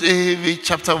 Psalm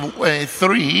chapter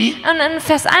 3, Und in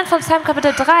Vers 1 von Psalm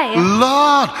Kapitel 3.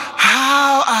 Lord,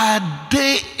 how are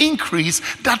they increased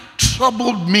that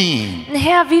troubled me?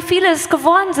 Herr, wie viele es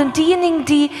geworden sind, diejenigen,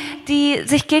 die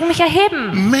sich gegen mich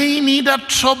erheben. Many that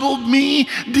troubled me,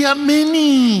 they are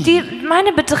many.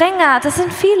 Meine Bedränger, das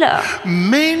sind viele.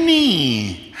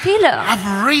 Many Viele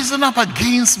have risen up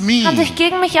against me. haben sich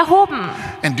gegen mich erhoben.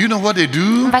 And do you know what they do?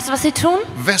 Und weißt du, was sie tun?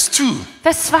 Verse 2.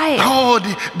 Vers 2. Oh,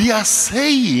 they are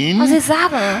saying Und sie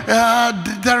sagen,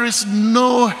 there is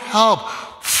no help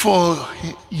for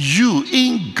you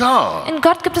in God. in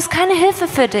Gott gibt es keine Hilfe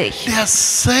für dich. They are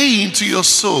saying to your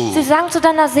Sie soul. sagen zu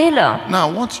deiner Seele.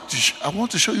 Now I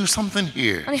want to show you something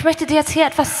here. Und ich möchte dir jetzt hier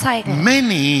etwas zeigen.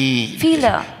 Many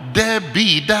Viele. there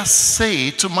be that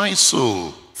say to my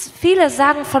soul. Viele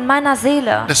sagen von meiner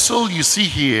Seele. The soul you see Die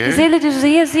here Seele, die du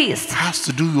hier siehst, has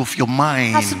to do with your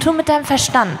mind. hast zu tun mit deinem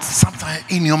Verstand. Sometimes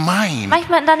in your mind,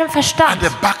 Manchmal in deinem at Verstand, the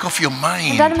back of your in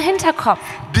mind, deinem Hinterkopf.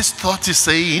 this thought is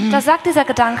saying Da sagt dieser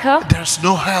Gedanke, there's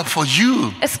no help for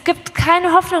you. es gibt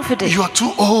keine Hoffnung für dich. You are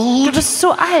too Du old. bist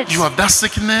zu alt. You have that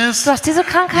sickness. Du hast diese Your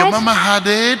Krankheit mama had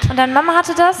it. und deine Mama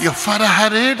hatte das, Your father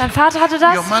had it. dein Vater hatte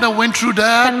das, Your mother went through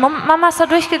that. deine Mama ist da You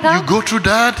durchgegangen, go through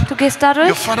that. du gehst da Your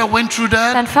durch, father went through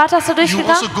that. dein Vater ist da You also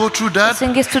durchgegangen, go through that.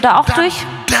 deswegen gehst du da auch That durch.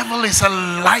 devil is a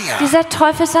liar. Dieser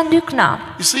Teufel ist ein Lügner.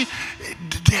 You see,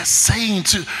 they're saying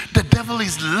the devil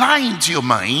is lying to your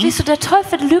mind. Siehst du, der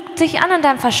Teufel lügt dich an in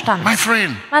deinem Verstand. My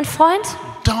friend, Mein Freund,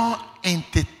 don't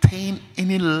entertain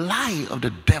any lie of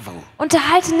the devil.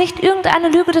 unterhalte nicht irgendeine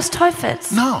Lüge des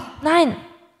Teufels. No. Nein,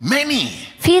 Many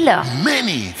viele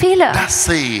that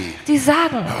say, die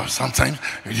sagen, sometimes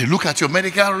you look at your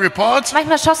medical report,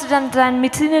 manchmal schaust du dann deinen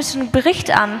medizinischen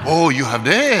Bericht an. oh, you have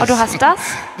this. Oh, du hast das.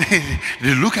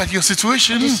 You look at your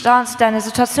situation. Die schauen sich deine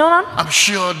Situation an. I'm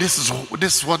sure this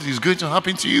is what is going to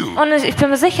happen to you. Und ich bin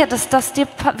mir sicher, dass das dir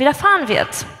widerfahren wird.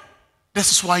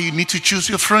 This is why you need to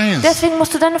choose your friends. Deswegen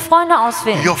musst du deine Freunde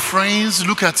auswählen. Your friends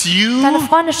look at you. Deine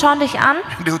Freunde schauen dich an.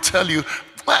 They'll tell you,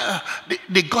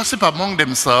 they gossip among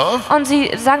themselves. Und sie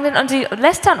sagen und sie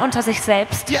lästern unter sich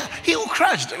selbst. Yeah, he will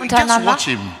crash. Just Untereinander. watch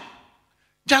him.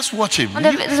 Just watch him. Und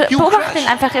er He will beobachte ihn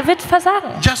crash. einfach, er wird versagen.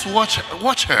 Just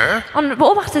watch her. Und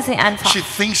beobachte sie einfach. She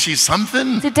thinks she's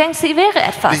something. Sie denkt, sie wäre They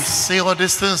etwas. say all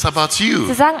these things about Sie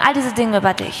you. sagen all diese Dinge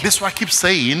über dich. This is why I keep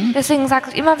saying, Deswegen sage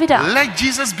ich immer wieder, let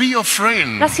Jesus be your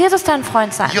friend. lass Jesus dein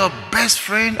Freund sein. Your best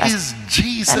friend is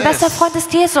Dein bester Jesus. Freund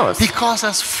ist Jesus. He calls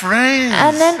us friends.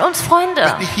 Er nennt uns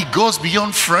Freunde. He goes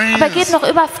beyond friends. Aber er geht noch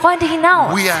über Freunde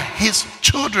hinaus. We are his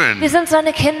children. Wir sind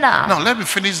seine Kinder. Now let me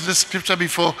finish this scripture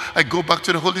before I go back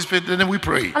to the Holy Spirit, and then we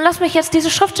pray. Und lass mich jetzt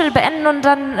diese Schriftstelle beenden und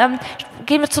dann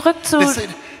gehen wir zurück zu They said,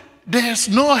 there's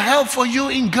no help for you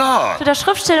in God. der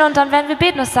Schriftstelle und dann werden wir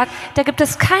beten. Es sagt, da gibt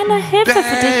es keine Hilfe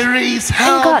für There dich is in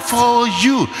help Gott. for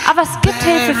you. Aber es gibt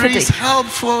Hilfe für There is dich. help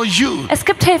for you. Es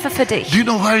gibt Hilfe für dich. Do you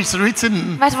know where it's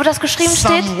written? Weißt du, wo das geschrieben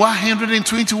steht? Psalm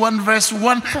 121, verse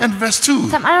 1 and verse 2.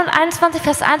 Psalm 21,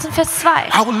 Vers 1 und Vers 2.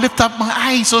 I will lift up my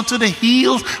eyes unto the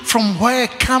hills, from where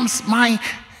comes my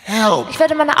help. Ich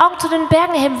werde meine Augen zu den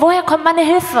Bergen heben. Woher kommt meine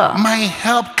Hilfe? My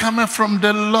help cometh from the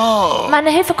Lord, Meine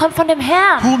Hilfe kommt von dem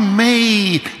Herrn, who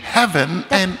made heaven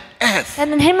and earth. der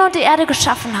den Himmel und die Erde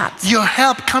geschaffen hat. Your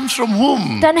help comes from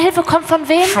whom? Deine Hilfe kommt von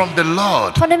wem? From the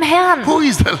Lord. Von dem Herrn. Who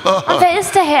is the Und Lord? wer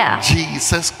ist der Herr?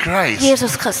 Jesus Christ.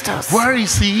 Jesus Christus. Where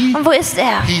is he? Und wo ist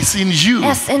er? He's in you.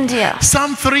 Er ist in dir.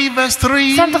 Psalm 3 verse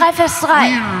 3. Psalm 3, Vers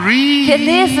 3. We Wir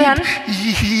lesen,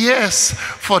 yes,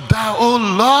 for thou, O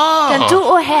denn du,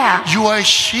 Lord, o Herr, you are a du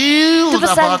shield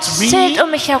bist ein about Schild me,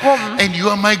 um mich herum. and you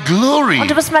are my glory, Und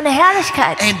du bist meine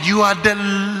Herrlichkeit. and you are the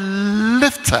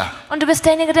lifter Und du bist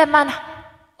derjenige, der mein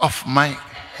of my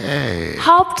head.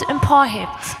 Haupt emporhebt.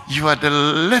 You are the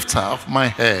lifter of my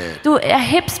head. Du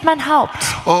erhebst mein Haupt.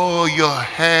 Oh, your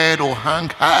head will hang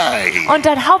high. Und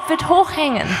dein Haupt wird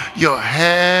hochhängen. Your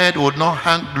head will not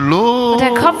hang low. Und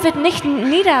dein Kopf wird nicht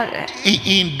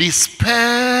In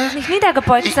despair.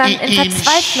 niedergebeugt sein in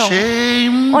Verzweiflung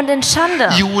shame. und in Schande.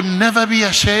 You will never be Du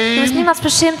wirst ashamed. niemals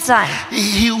beschämt sein.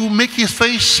 He will make his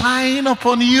face shine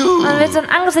upon you. Und er wird sein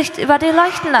Angesicht über dir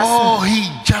leuchten lassen. Oh, he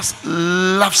just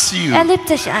loves you. Er liebt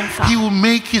dich einfach. He will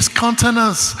make his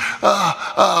countenance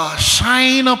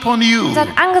shine upon you. Sein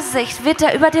Angesicht wird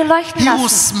er über dir leuchten He will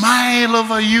lassen. smile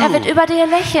over you. Er wird über dir He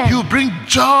lächeln. will bring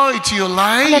joy to your Und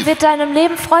er life. wird deinem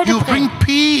Leben He Freude will bring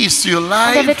bringen. peace to your Und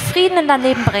er life. wird Frieden in dein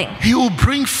Leben bringen. He will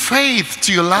bring faith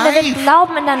to your Und er wird life.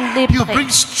 Glauben in dein Leben He will bring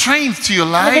bringen. strength to your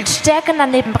Und er wird life. Stärke in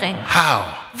dein Leben bringen. How?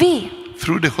 Wie?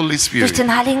 Through the Holy Durch Spirit.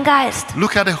 den Heiligen Geist.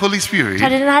 Look at the Holy Schau Spirit. dir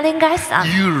den Heiligen Geist an.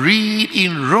 You read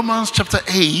in Romans chapter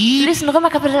Wir 8, lesen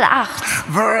Römer Kapitel 8,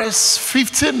 verse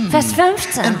 15 Vers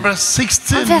 15 and verse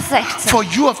 16. und Vers 16. For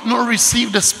you have not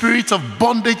received the spirit of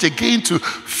bondage again to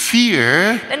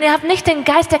fear, Denn ihr habt nicht den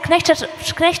Geist der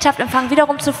Knechtschaft empfangen,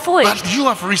 wiederum zur but Furcht, you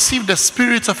have received the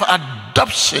spirit of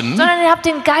adoption, sondern ihr habt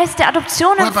den Geist der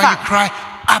Adoption whereby you empfangen, cry,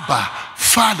 Abba,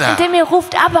 Father. indem ihr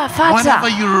ruft, Abba, Whenever Vater.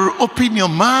 you open your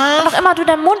Und mouth, noch immer du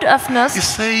deinen Mund you öffnest,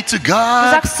 say to du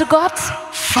God, sagst zu Gott,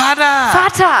 Father,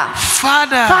 Vater,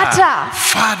 Father, Vater,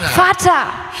 Father. Vater.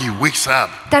 He wakes up.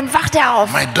 Dann wacht er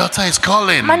auf. My daughter is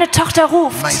calling. Meine Tochter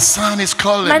ruft. My son is Mein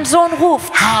calling. Sohn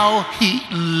ruft. How he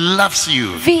loves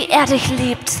you. Wie er dich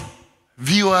liebt.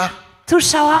 Viewer,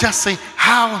 Zuschauer, just say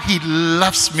how he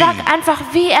loves me. sag einfach,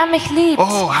 wie er mich liebt.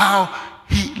 Oh, how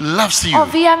he loves you. Oh,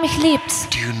 wie er mich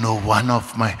liebt. Do you know one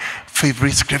of my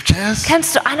favorite scriptures?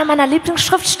 Kennst du eine meiner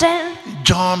Lieblingsschriftstellen?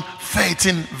 John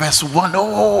 13 verse 1.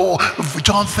 Oh,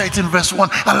 John 13 verse 1.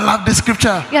 I love this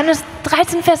scripture. Johannes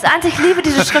 13, Vers 1, ich liebe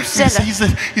diese Schriftstelle.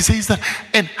 He says that,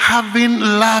 and having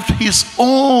loved his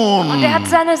own. Und er hat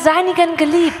seine Seinigen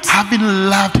geliebt. Having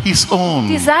loved his Die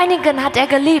own. Seinigen hat er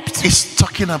geliebt. It's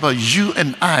talking about you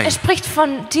and I. Er spricht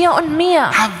von dir und mir.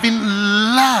 Having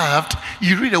loved,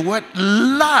 you read the word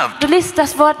loved. Du liest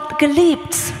das Wort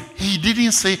geliebt. He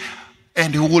didn't say,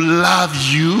 and he will love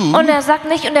you. Und er sagt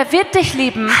nicht, und er wird dich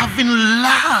lieben, Having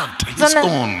loved his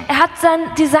sondern own. er hat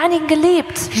die Seinigen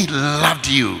geliebt. He loved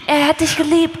you. Er hat dich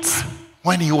geliebt.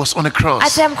 When he was on the cross.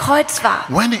 Als er am Kreuz war.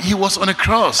 When he was on the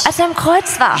cross. Als er am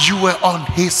Kreuz war. You were on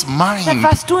his Dann mind.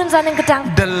 warst du in seinen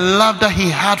Gedanken. The love that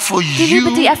he had for Die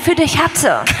Liebe, die you er für dich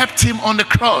hatte, kept him on the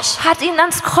cross. hat ihn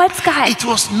ans Kreuz gehalten. It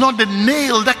was not the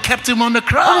nail that kept him on the Und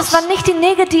cross. es waren nicht die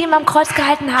Nägel, die ihn am Kreuz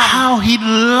gehalten haben. How he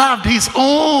loved his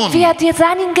own. Wie er dir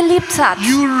seinen geliebt hat.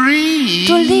 You read,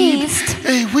 Du liest,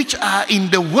 which are in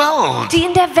the world. die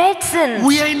in der Welt sind.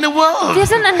 We are in the world. Wir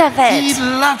sind in der He Welt.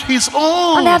 loved his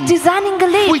Und er hat own, die seinen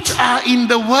geliebt, which are in the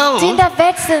die in world. der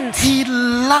Welt sind. He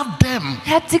loved them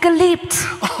Er hat sie geliebt.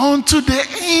 unto the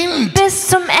end. Bis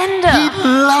zum He Ende.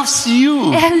 loves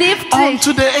you Er liebt dich.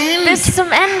 unto the end. Bis zum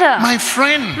Ende. My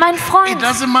friend, Mein it Freund,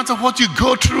 doesn't matter what you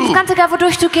go through. ganz egal,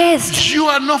 wodurch du gehst. You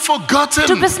are not forgotten.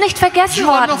 Du bist nicht vergessen You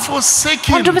are worden. not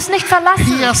forsaken. Und du bist nicht He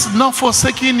verlassen. has not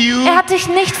forsaken you. Er hat dich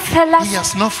nicht He verlassen.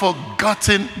 has not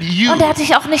forgotten you. Und er hat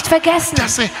dich auch nicht vergessen.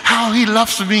 Just say how he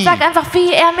loves me. Sag einfach,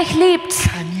 wie er mich liebt.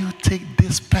 Can you take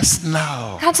this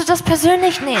personal? Kannst du das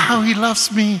persönlich nehmen? How he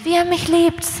loves me. Wie er mich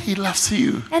liebt. He loves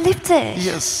you. Er liebt dich.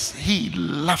 Yes, he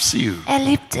loves you. Er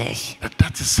liebt dich.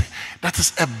 That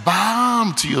is a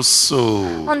balm to your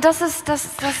soul. Und das ist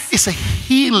It's a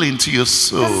healing to your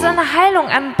soul. eine Heilung,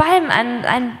 ein Balm,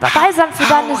 ein Balsam für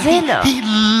deine Seele. He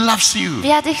loves you Wie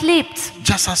er dich liebt.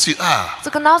 just as you are.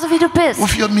 So genauso wie du bist.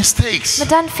 With your mistakes,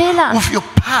 Mit deinen Fehlern. with your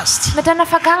past. Mit deiner He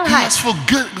Vergangenheit. has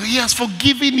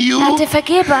forgiven Er hat dir you.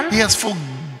 vergeben. He has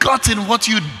forgotten what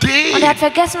you Und er did. hat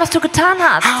vergessen, was du getan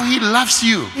hast. How he loves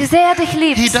you. Wie sehr er dich He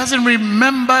liebt. doesn't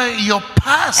remember your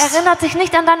past. Erinnert sich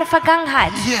nicht an deine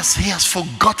Vergangenheit. Yes, he has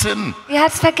forgotten. Er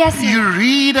hat es vergessen. You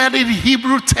read that in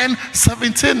Hebrew Du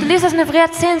 10:17. liest es in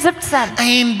Hebräer 10, 17.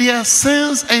 And their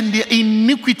sins and their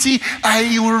iniquity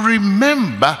I will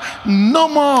remember no Ihre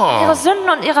more. Sünden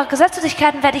und ihre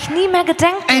Gesetzlosigkeiten werde ich nie mehr A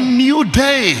gedenken. new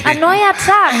day, Ein neuer a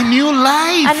Tag. new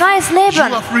life Ein neues you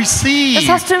Leben. have received.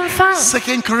 Das hast du empfangen.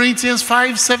 2 Corinthians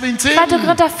 5:17. 2.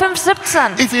 Korinther 5,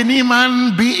 17. If any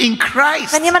man be in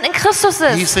Christ, Wenn jemand in Christus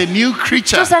ist, he's a new du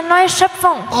creature. bist eine neue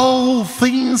Schöpfung. All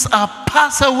things are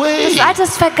passed away. Das Alte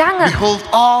ist vergangen. Behold,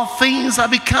 all things are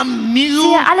become new.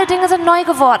 Siehe, alle Dinge sind neu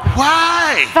geworden.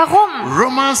 Why? Warum?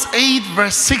 Romans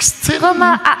 8:16.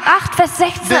 Römer 8, Vers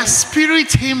 16. The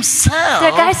Spirit Der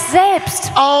Himself, Geist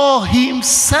selbst,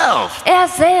 Himself, er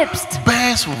selbst,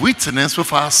 bears witness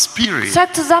with our spirit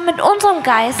zeugt zusammen mit unserem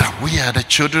Geist, that we are the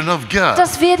children of God.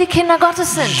 dass wir die Kinder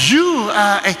Gottes sind. You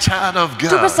are a child of Du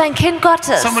bist God. ein Kind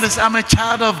Gottes. Somebody say, I'm a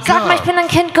child of Sag mal, ich God. bin ein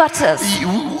Kind Gottes.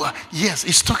 Yes,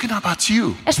 it's talking about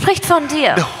you. Er spricht von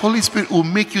dir. The Holy Spirit will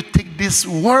make you take this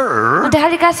word Und der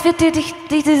Heilige Geist wird dir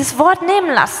dieses Wort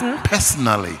nehmen lassen,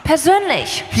 personally.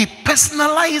 persönlich. He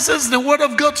personalizes the word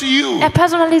of God to you. Er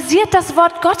personalisiert das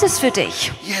Wort Gottes für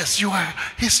dich. Yes, you are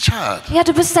His child. Ja,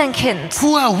 du bist ein Kind.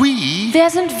 Who are we Wer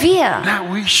sind wir? that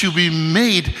we should be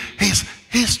made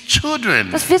His children?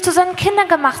 Dass wir zu seinen Kindern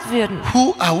gemacht würden.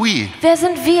 Who are we? Wer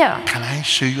sind wir? Can I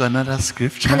show you another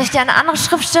scripture? Kann ich dir eine andere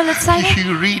Schriftstelle zeigen?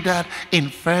 You read that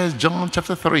in 1 John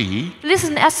chapter 3, Du liest es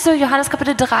in 1. Johannes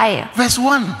Kapitel 3, verse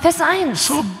 1. Vers 1.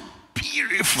 So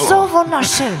beautiful. So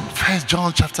wunderschön. 1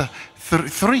 John chapter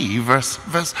 3, verse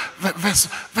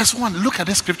 1. Look at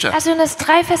this scripture. 1. Johannes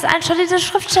 3, Vers 1. Schau dir diese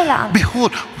Schriftstelle an.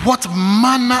 Behold, what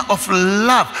manner of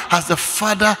love has the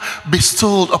Father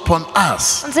bestowed upon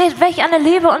us? Und seht, welch eine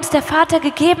Liebe uns der Vater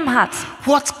gegeben hat.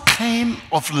 What kind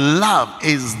of love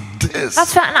is this?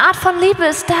 Was für eine Art von Liebe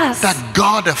ist das? That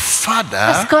God the Dass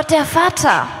Father Gott der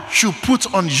Vater should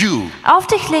put on you. auf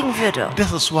dich legen würde.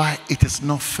 This is why it is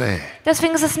not fair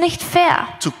Deswegen ist es nicht fair,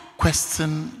 to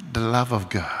question the love of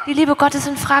God. die Liebe Gottes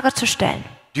in Frage zu stellen.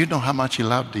 Do you know how much He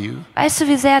loved you? Weißt du,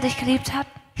 wie sehr er dich geliebt hat?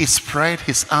 He spread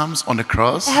His arms on the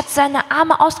cross Er hat seine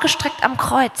Arme ausgestreckt am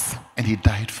Kreuz and He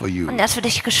died for you. und er ist für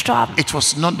dich gestorben. It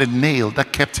was not the nail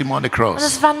that kept Him on the Und cross.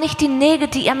 es waren nicht die Nägel,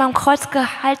 die ihm am Kreuz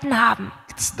gehalten haben.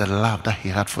 It's the love that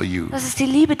He had for you. Das ist die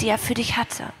Liebe, die er für dich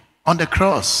hatte. On the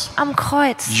cross, Am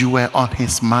Kreuz you were on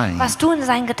His mind. warst du in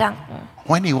seinen Gedanken.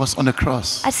 When He was on the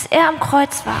cross, Als er am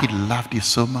Kreuz war, He loved you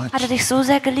so much. hat er dich so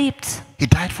sehr geliebt. He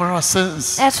died for our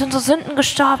sins. Er ist für unsere Sünden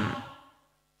gestorben.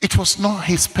 It was not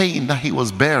His pain that He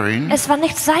was bearing. Es war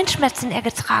nicht sein Schmerz, den er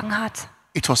getragen hat.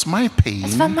 It was my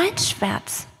Es war pain. mein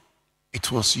Schmerz.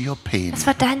 It was your pain. Es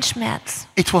war dein Schmerz.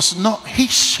 It was not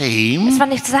His Es shame war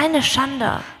nicht seine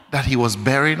Schande, that he was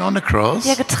bearing on the cross, die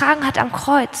er getragen hat am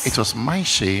Kreuz. it was my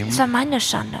shame, Es war meine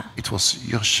Schande. it was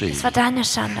your shame. Es war deine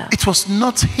Schande. It was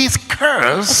not his Es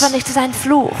curse war nicht sein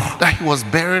Fluch, that he was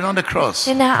bearing on the cross.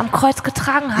 den er am Kreuz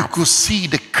getragen You hat. could see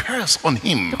the curse on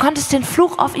him. Du konntest den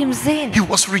Fluch auf ihm sehen. He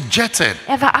was rejected.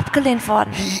 Er war abgelehnt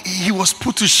worden. He was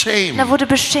put to shame. Er wurde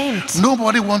beschämt.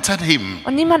 Nobody wanted him.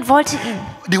 Und niemand wollte ihn.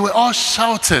 They were all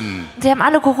shouting, Sie haben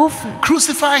alle gerufen,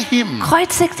 crucify him.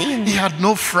 kreuzigt ihn. He had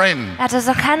no friend. Er hatte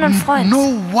so keinen Freund.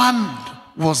 No one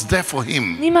was there for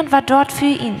him. Niemand war dort für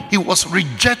ihn. He was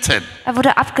rejected, Er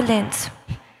wurde abgelehnt,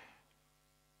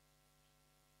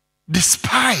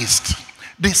 despised.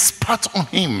 They spat on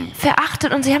him.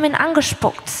 verachtet und sie haben ihn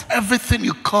angespuckt. Everything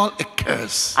you call a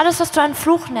curse Alles, was du einen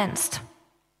Fluch nennst,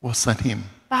 was on him.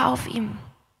 war auf ihm.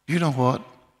 You know what?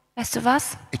 Weißt du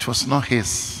was? It was not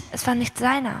his. Es war nicht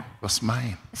seiner. It was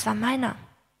mine. Es war meiner.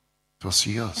 It was Es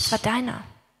yours. war deiner.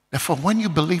 Therefore, when you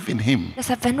believe in him,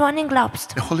 Deshalb, wenn du an ihn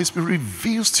glaubst, the Holy Spirit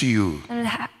reveals to you dann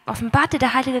offenbart dir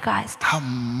der Heilige Geist, how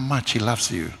much he loves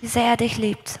you. wie sehr er dich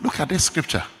liebt. Look at this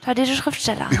scripture. Schau diese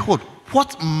Schriftsteller an. Behold,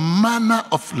 what manner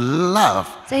of love,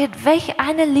 Seht, welche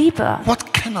eine Liebe.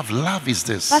 what kind of love is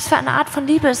this? Was für eine Art von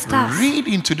Liebe ist das? Read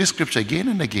into this scripture again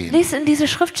and again. Lies in diese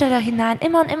Schriftsteller hinein,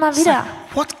 immer und immer Say, wieder.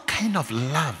 what kind of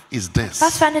love is this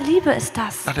Was für eine Liebe ist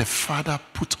das, that the Father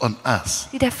put on us,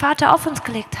 die der Vater auf uns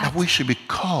gelegt hat, that we should be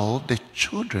called the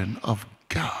children of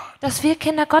God? dass wir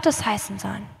Kinder Gottes heißen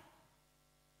sollen?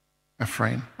 My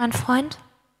friend, Mein Freund,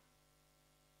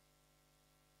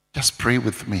 just pray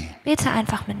with me. bete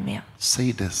einfach mit mir.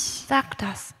 Say this. Sag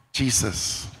das.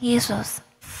 Jesus, Jesus,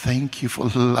 thank you for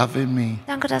loving me.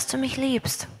 danke, dass du mich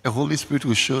liebst. The Holy Spirit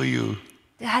will show you.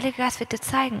 Der Heilige Geist wird dir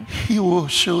zeigen. He will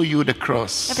show you the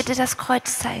cross. Er wird dir das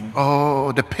Kreuz zeigen.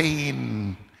 Oh, the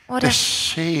pain, Oh, the der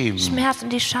shame, Schmerz und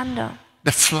die Schande.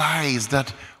 the flies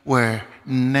that were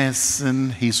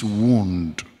nursing his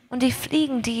wound. Und die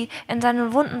Fliegen, die in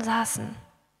seinen Wunden saßen.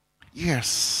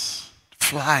 Yes,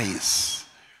 flies,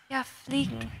 Ja,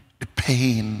 Fliegen. the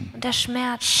pain, Und der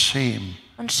Schmerz shame,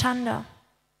 und Schande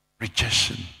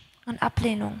rejection. und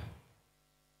Ablehnung.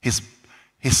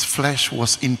 His flesh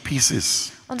was in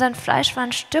pieces, Und sein Fleisch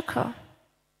waren Stücke.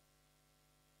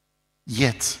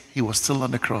 yet he was still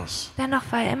on the cross. Dennoch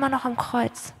war er immer noch am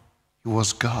Kreuz. He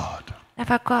was God, Er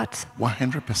war Gott.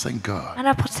 100% God,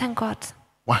 100% Gott.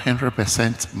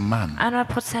 100% man.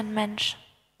 100% Mensch.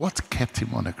 What kept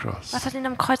him on the cross? Was hat ihn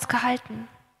am Kreuz gehalten?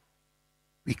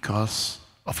 Because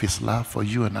of his love for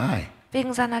you and I.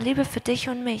 Wegen seiner Liebe für dich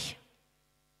und mich.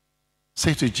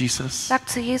 Say to Jesus, Sag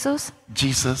zu Jesus,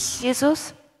 Jesus,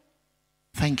 Jesus,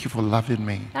 thank you for loving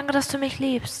me. danke, dass du mich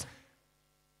liebst.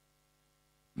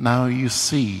 Now you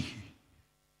see,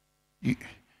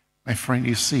 my friend,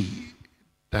 you see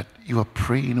that you are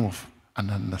praying with an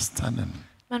understanding.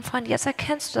 Mein Freund, jetzt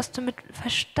erkennst du, dass du mit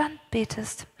Verstand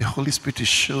betest. The Holy Spirit is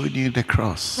showing you the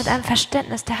cross. Mit einem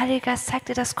Verständnis. Der Heilige Geist zeigt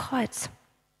dir das Kreuz.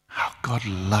 How God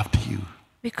loved you.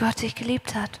 Wie Gott dich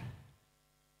geliebt hat.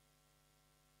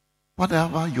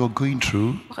 Whatever you're going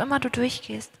through, Wo immer du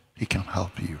durchgehst, He can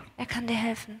help you. er kann dir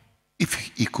helfen. If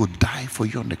He could die for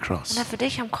you on the Wenn cross, er für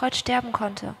dich am Kreuz sterben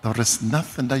konnte, there is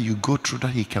nothing that you go through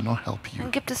that He cannot help you.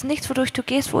 dann gibt es nichts, wodurch du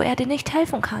gehst, wo er dir nicht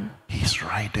helfen kann. He's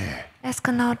right there. Er ist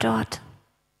genau dort.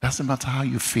 Doesn't matter how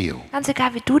you feel. Ganz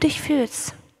egal, wie du dich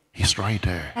fühlst. He's right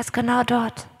there. Er ist genau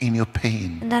dort. In your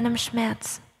pain, In deinem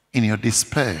Schmerz in your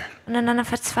despair, und in deiner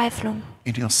Verzweiflung,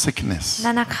 in your in sickness,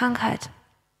 deiner Krankheit,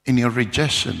 in your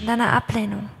rejection. in deiner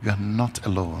Ablehnung. You are not Du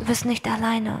alone. bist nicht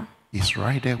alleine. He's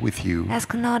right there with you, Er ist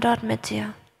genau dort mit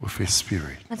dir, with His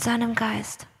Spirit. mit seinem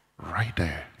Geist. Right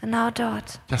there. Genau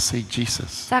dort. Just say,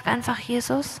 Jesus, Sag einfach,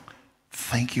 Jesus,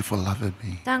 thank you for loving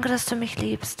me. danke, dass du mich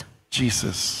liebst.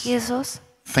 Jesus, Jesus,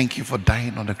 thank you for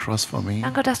dying on the cross for me.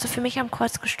 danke, dass du für mich am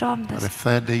Kreuz gestorben On the bist.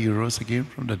 third day, you rose again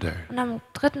from the dead. Und am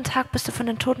 3. Tag bist du von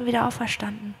den Toten wieder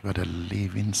auferstanden. You are the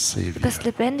living Du Savior. bist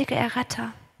lebendiger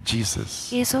Erretter. Jesus,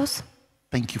 Jesus,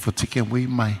 thank you for taking away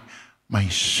my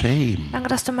shame. danke,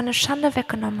 dass du meine Schande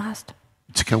weggenommen hast.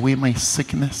 You took away my Du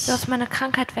sickness, hast meine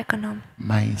Krankheit weggenommen.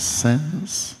 my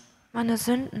sins, Meine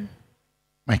Sünden,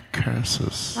 my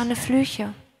curses meine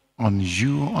Flüche. on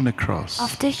you on the cross,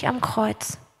 Auf dich am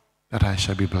Kreuz. that I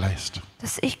shall be blessed.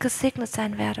 Dass ich gesegnet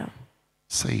sein werde.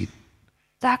 Say it,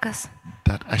 Sag es.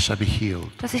 that I shall be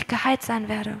healed, Dass ich geheilt sein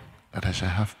werde. that I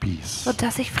shall have peace,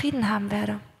 Sodass ich Frieden haben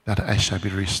werde. that I shall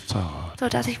be restored.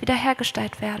 Sodass ich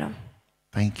wiederhergestellt werde.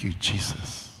 Thank you,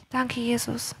 Jesus, Danke,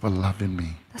 Jesus, for loving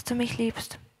me. dass du mich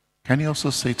liebst. Can you also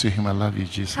say to him, I love you,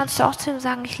 Jesus? Kannst du auch zu ihm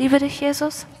sagen, ich liebe dich,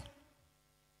 Jesus?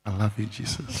 I love you, Ich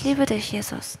Jesus. liebe dich,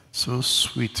 Jesus. So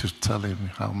sweet to tell him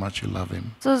how much you love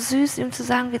him. So süß, ihm zu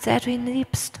sagen, wie sehr du ihn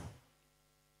liebst.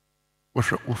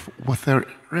 with a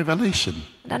revelation.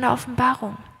 Mit einer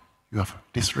Offenbarung. You have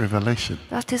this revelation.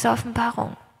 Du hast diese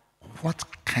Offenbarung. What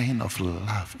kind of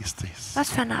love is this?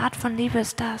 Was für eine Art von Liebe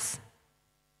ist das?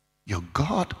 Your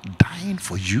God dying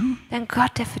for you? Denn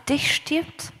Gott, der für dich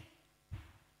stirbt,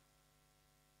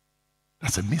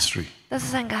 That's a mystery. das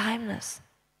ist ein Geheimnis.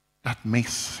 That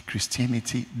makes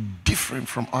Christianity different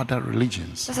from other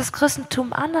religions. Das das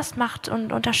Christentum anders macht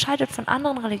und unterscheidet von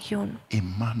anderen Religionen.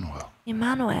 Emmanuel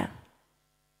Immanuel,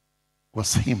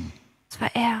 was him, das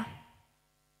war er,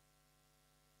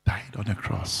 died on the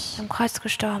cross. der am Kreuz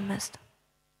gestorben ist.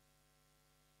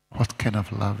 What kind of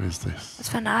love is this? Was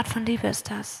für eine Art von Liebe ist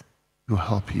das? To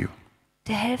help you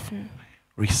Dir helfen.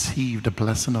 receive the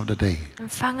blessing of the day.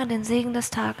 Empfange den Segen des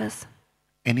Tages.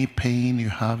 Any pain you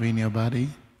have in your body,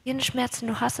 Jeden Schmerz, den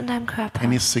du hast in deinem Körper,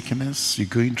 any sickness you're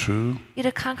going through,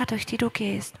 jede Krankheit, durch die du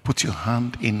gehst, put your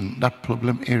hand in that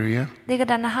problem area. lege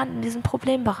deine Hand in diesen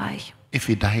Problembereich. If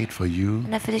he died for you,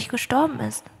 Wenn er für dich gestorben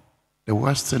ist, the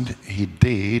worst thing he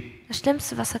did das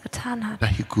Schlimmste, was er getan hat, that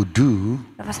he could do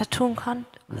oder was er tun konnte,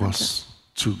 was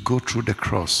to go through the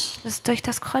cross. ist durch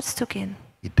das Kreuz zu gehen.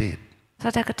 He did. Das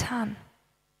hat er getan.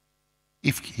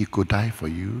 If he could die for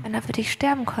you, Wenn er für dich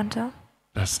sterben konnte,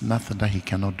 there's nothing that he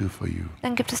cannot do for you.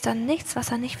 dann gibt es dann nichts,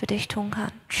 was er nicht für dich tun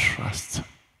kann. Trust in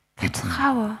him.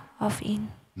 Vertraue auf ihn.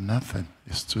 Nothing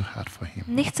is too hard for him.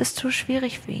 Nichts ist zu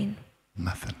schwierig für ihn.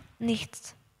 Nothing.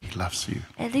 Nichts. He loves you.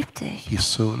 Er liebt dich. He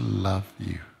so loved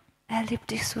you. Er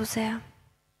liebt dich so sehr.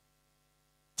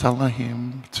 Tell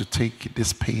him to take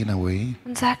this pain away.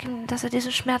 Und sag ihm, dass er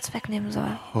diesen Schmerz wegnehmen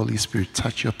soll. Holy Spirit,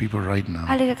 touch your people right now.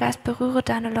 Heiliger Geist, berühre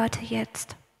deine Leute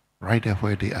jetzt. Right there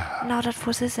where they are. Genau dort,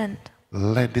 wo sie sind.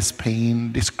 Let this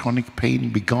pain, this chronic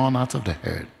pain be gone out of the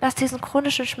head. Lass diesen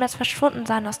chronischen Schmerz verschwunden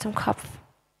sein aus dem Kopf.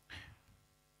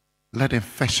 Let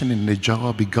infection in the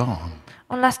jaw be gone.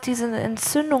 Und lass diese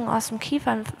Entzündung aus dem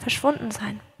Kiefer verschwunden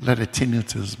sein. Let the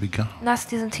tinnitus be gone. Lass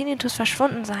diesen Tinnitus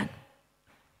verschwunden sein.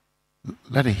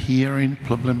 Let the hearing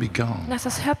problem be gone. Lass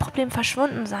das Hörproblem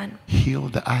verschwunden sein. Heal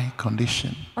the eye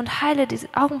condition. Und heile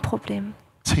dieses Augenproblem.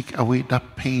 Take away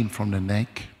that pain from the neck.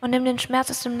 Und nimm den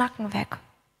Schmerz aus dem Nacken weg.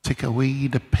 Take away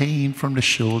the pain from the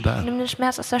shoulder. Nimm den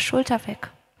Schmerz aus der Schulter weg.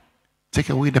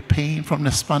 Take away the pain from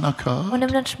the spinal Und cord.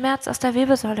 nimm den Schmerz aus der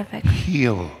Wirbelsäule weg.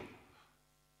 Heal.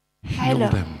 Heal Heile.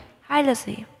 them. Heile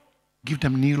sie. Give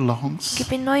them new lungs.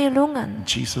 Gib ihnen neue Lungen. In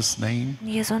Jesus' name. In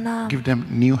Jesu Namen. Give them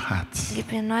new hearts.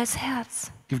 Gib ihnen ein neues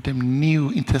Herz. Give them new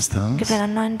Gib intestines. ihnen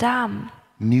einen neuen Darm.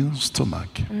 New stomach.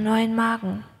 Einen neuen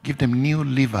Magen. Give them new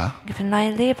liver. Gib ihnen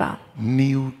neue Leber.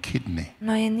 New kidney.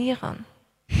 Neue Nieren.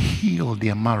 Heal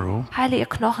their marrow. Heile ihr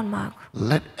Knochenmark.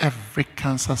 Let every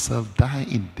cancer cell die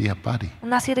in their body. Und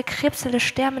lass jede Krebszelle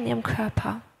sterben in ihrem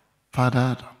Körper.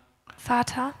 Father,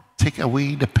 Vater, take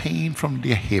away the pain from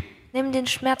their hip. nimm den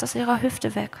Schmerz aus ihrer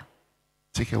Hüfte weg.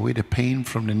 Take away the pain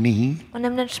from the knee. Und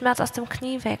nimm den Schmerz aus dem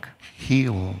Knie weg.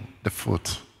 Heal the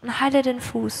foot. Und heile den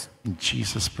Fuß. In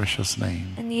Jesus' precious name.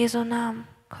 In Jesu Namen.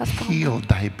 Kostbaren Heal Namen.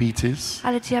 diabetes.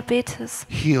 Heile Diabetes.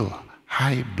 Heal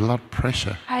high blood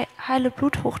pressure. Heile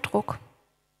Bluthochdruck.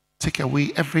 Take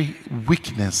away every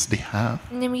weakness they have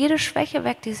Nimm jede Schwäche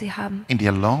weg, die sie haben. in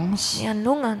their lungs. In ihren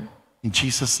Lungen. In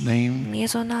Jesus' name. In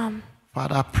Jesu Namen.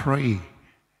 Father, I pray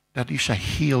that you shall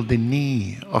heal the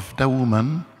knee of the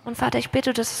woman, Und Vater, ich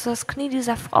bete, dass du das Knie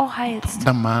dieser Frau heilst.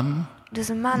 the man.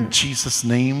 Diesem Mann. In Jesus'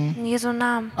 name. In Jesu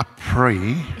Namen. I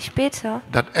pray Ich bete,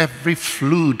 that every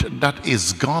fluid that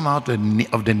is gone out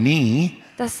of the knee,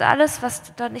 dass alles, was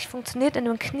da nicht funktioniert in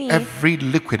dem Knie, every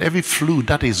liquid, every fluid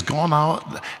that is gone out,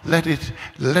 let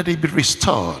it be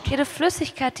restored. jede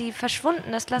Flüssigkeit, die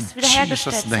verschwunden ist, lass es In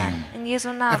wiederhergestellt Jesus' sein. name. In Jesu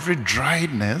Namen. Every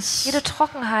dryness Jede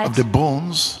Trockenheit of the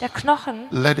bones, der Knochen,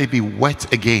 let it be wet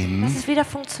lass again. es wieder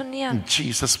funktionieren. In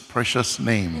Jesus' precious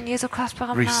name. In Jesu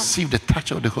kostbarem Namen. Receive the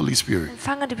touch of the Holy Spirit.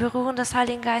 Empfange die Berührung des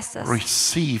Heiligen Geistes.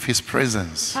 Receive His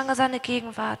presence. Empfange seine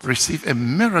Gegenwart. Receive a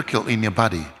miracle in your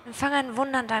body. Empfange ein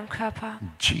Wunder in deinem Körper. In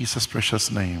Jesus' precious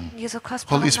name. In Jesu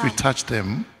kostbarem Holy Spirit, Namen. touch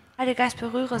them Heiliger Geist,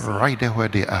 berühre sie. right there where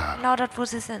they are. Genau dort, wo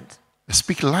sie sind. I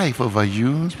speak life over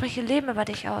you, Spreche Leben über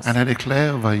dich aus. and I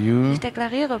declare over you, Ich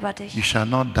deklariere über you dich. shall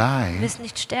not Du die wirst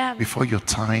nicht sterben before your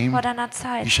time. vor deiner You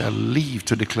Zeit. shall live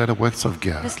to declare the works of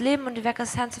Du God. wirst leben und die Werke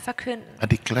des Herrn zu verkünden. I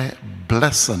declare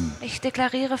blessing, Ich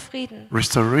deklariere Frieden,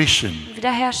 restoration,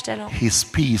 Wiederherstellung, His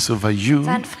peace over you,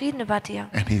 seinen Frieden über dir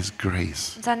and His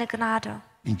grace. und seine Gnade.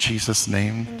 In Jesus'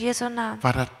 name. In Jesu Namen.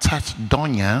 Father, touch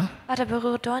Donya Vater,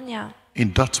 berühre Donja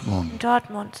in Dortmund. in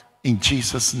Dortmund. In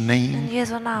Jesus' In name,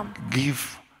 Jesu Namen. give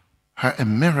her a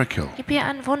miracle. Gib ihr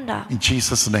ein Wunder. In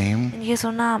Jesus' name, In Jesu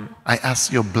Namen. I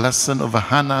ask your blessing over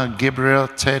Hannah, Gabriel,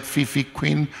 Ted, Fifi,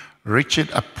 Queen, Richard,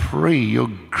 I pray your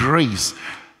grace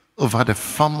over the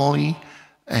family,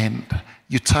 and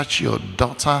you touch your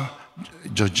daughter,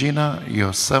 Georgina,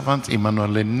 your servant, Emmanuel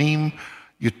Lenim.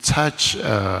 You touch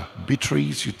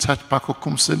Beatrice, you touch Paco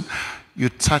Kumsen, you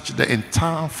touch the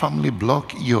entire family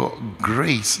block. Your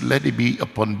grace, let it be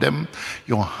upon them.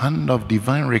 Your hand of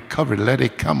divine recovery, let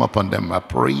it come upon them. I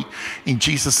pray in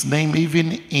Jesus' name.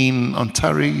 Even in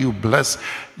Ontario, you bless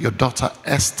your daughter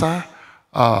Esther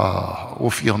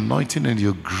with your anointing and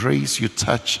your grace. You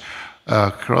touch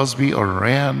Crosby,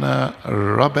 Oriana,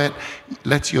 Robert.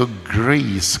 Let your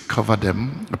grace cover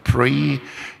them. I pray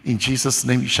in Jesus'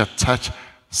 name. You shall touch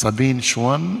Sabine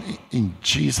Schwan in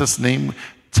Jesus' name.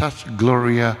 Touch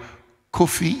Gloria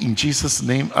Kofi in Jesus'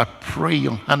 name. I pray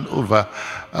your hand over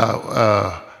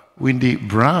Wendy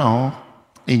Brown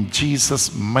in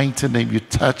Jesus' mighty name. You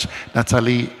touch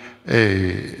Natalie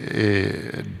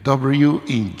W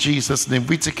in Jesus' name.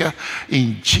 Whitaker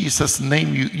in Jesus'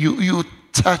 name. You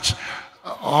touch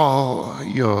all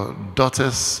your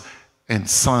daughters and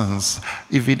sons,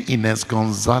 even Ines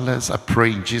Gonzalez. I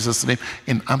pray in Jesus' name.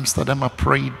 In Amsterdam, I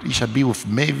pray you shall be with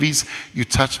Mavis. You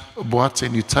touch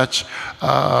Boateng, you touch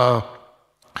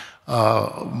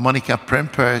Monica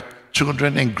Premper,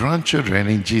 children and grandchildren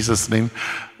in Jesus' name.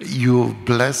 You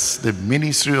bless the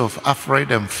ministry of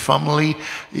Alfred and family.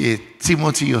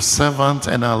 Timothy, your servant,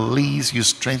 and Alice, you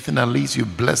strengthen Alice. You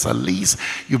bless Alice.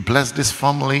 You bless this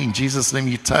family in Jesus' name.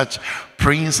 You touch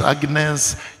Prince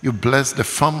Agnes. You bless the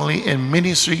family and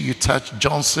ministry. You touch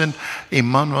Johnson,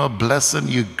 Emmanuel, blessing.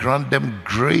 You grant them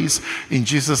grace in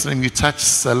Jesus' name. You touch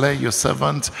Saleh, your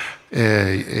servant,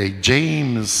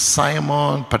 James,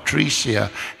 Simon, Patricia,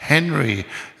 Henry,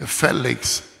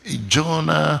 Felix,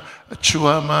 Jonah,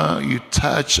 Chuama. You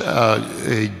touch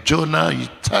Jonah. You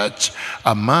touch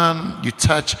Aman. You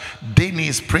touch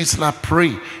Dennis, Prince La.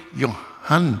 Pray your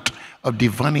hand of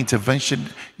divine intervention,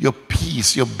 your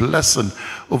peace, your blessing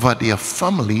over their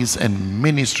families and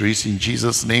ministries in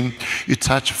Jesus' name. You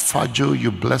touch Fajo.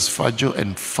 You bless Fajo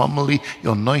and family.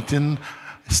 Your anointing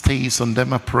stays on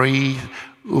them. I pray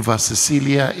over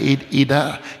Cecilia,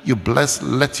 Ida, you bless,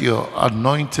 let your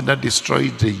anointing that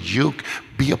destroys the yoke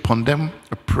be upon them.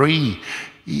 I pray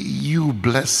you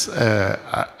bless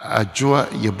Ajua,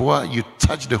 Yeboah, you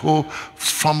touch the whole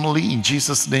family in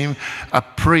Jesus' name. I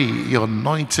pray your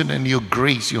anointing and your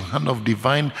grace, your hand of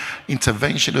divine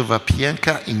intervention over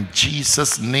Pianka in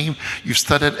Jesus' name. You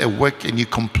started a work and you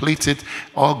complete it.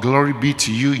 All glory be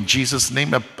to you in Jesus'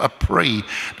 name. I pray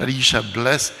that you shall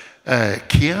bless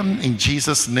Kian in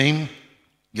Jesus' name.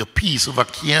 Your peace over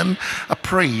Kian. I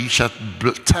pray you shall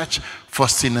touch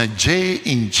Faustina J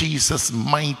in Jesus'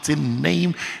 mighty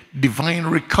name. Divine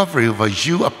recovery over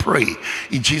you. I pray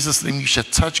in Jesus' name you shall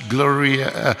touch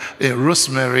Gloria,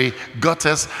 Rosemary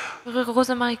Gottes.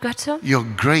 Rosemarie Götte, Your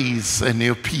grace and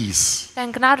your peace.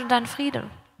 deine Gnade und dein Friede.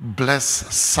 Bless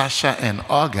Sasha and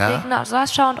Olga. Segne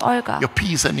Sascha und Olga. Your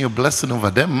peace and your blessing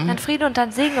over them. Dein Friede und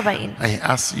dein Segen über ihn. I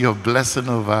ask your blessing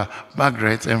over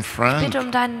Margaret and Frank. Bitte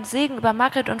deinen Segen über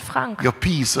Margret und Frank. Your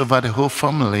peace over the whole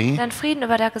family. Dein Frieden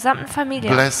über der gesamten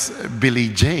Familie. Bless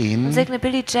Billy Jane. Und segne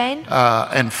Billy Jane,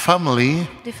 And family.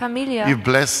 die Familie. You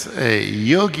bless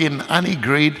Yogi and Annie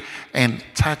Grade and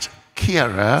touch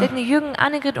Kiara. Segne Jürgen,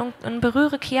 Annegret und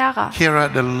berühre Chiara. Kiara,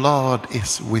 the Lord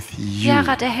is with you.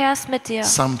 Chiara, der Herr ist mit dir.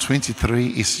 Psalm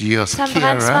 23 is yours. Psalm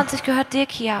Kiara, 23 gehört dir,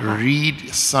 Chiara. read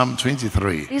Psalm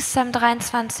 23. Lies Psalm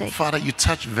 23. Father, you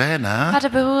touch Werner. Vater,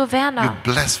 berühre You Werner.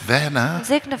 bless Werner. Und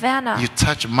segne Werner. You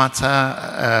touch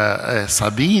Martha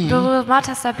Sabine. Berühre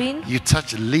Martha Sabine. You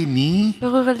touch Lini.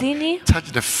 Berühre Lini.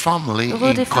 Touch the family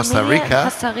Berühre die in Costa Familie in Rica.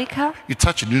 Costa Rica. You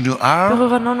touch Nunu R.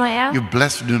 Berühre Nono R. You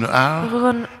bless Nunu R.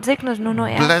 Segne Nono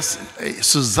R. Bless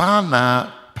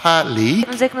Susanna Pali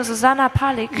Und segne Susanna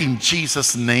Palik. in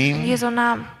Jesus' In name. Jesu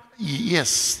Namen.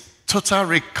 Yes, total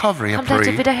recovery, I Komplette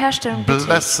pray. Wiederherstellung, bitte.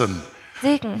 Blessing.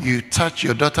 Segen. You touch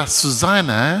your daughter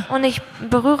Susanna Und ich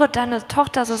berühre deine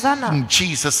Tochter Susanna. in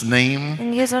Jesus' name.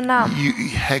 In Jesu Namen.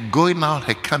 Her going out,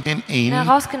 her coming in.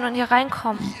 Herausgehen und hier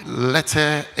reinkommen. Let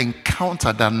her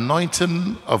encounter the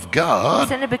anointing of Das ist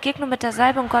God eine Begegnung mit der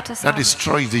Salbung Gottes, that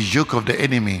destroys the yoke of the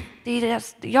enemy. die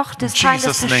das Joch des In Feindes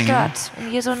Jesus' name. zerstört.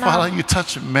 In Jesu Father, Namen. you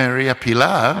touch Maria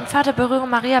Pilar, Und Vater, berühre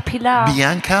Maria Pilar.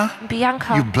 Bianca,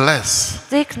 Bianca. you bless.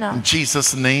 Segne. In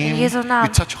Jesus' name, In Jesu Namen.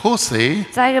 you touch Jose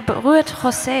Sei berührt,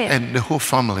 José. and the whole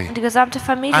family. Und die gesamte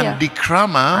Familie. Andy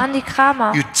Kramer, Andy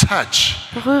Kramer. you touch.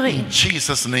 Berühre In ihn.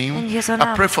 Jesus' name, In Jesu I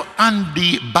Namen. pray for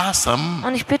Andy Bassam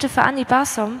Und ich bitte für Andi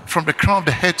Bassum, from the crown of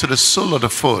the head to the sole of the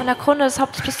von foot. der Krone des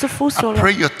Hauptes bis zur I Fußsohle.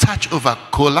 pray your touch over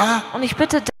Kola, Und ich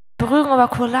bitte, berühre Berührung über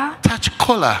Kola. Touch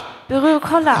Kola. Berühre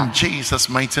Kola. In Jesus'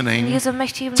 mighty In name. Jesu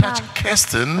mächtigem Touch Namen.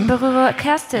 Kirsten. Berühre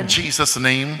Kerstin. In Jesus'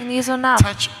 name. In Jesu Namen.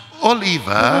 Touch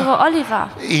Oliver Berühre Oliver.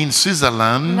 in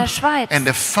Switzerland In der Schweiz. and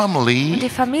the family Und die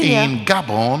Familie in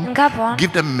Gabon. in Gabon.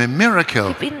 Give them a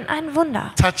miracle. Gib ihnen ein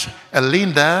Wunder. Touch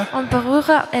Elinda Und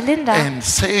berühre Elinda and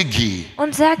Sergi.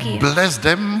 und Sergi. Bless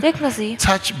them. Segne sie.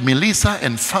 Touch Melissa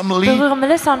and family. Berühre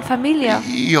Melissa und Familie.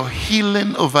 Your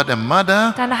healing over the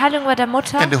mother Deine Heilung über der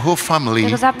Mutter, and the whole der family.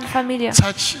 gesamten Familie.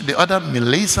 Touch the other Berühre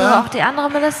Melissa. auch die andere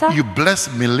Melissa. You bless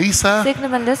Melissa Segne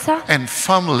Melissa and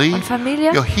family. und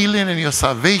Familie. Your healing and your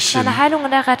salvation. Deine Heilung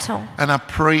und der Rettung. And I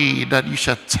pray that you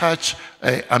shall touch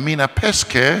Amina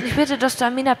Peske Ich bitte, dass du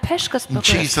Amina Peschkes in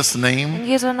berührst. Jesus' In name.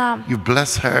 Jesu Namen. You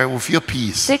bless her with your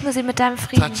peace. Segne sie mit deinem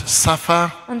Frieden. Touch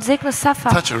Safa. Und segne Safa.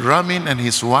 Touch Ramin and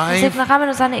his Und wife. segne Ramin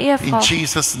und seine In Ehefrau.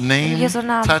 Jesus' name. Jesu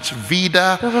Namen. Touch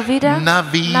Vida, Berühre Vida,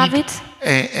 Navid, Navid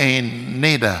and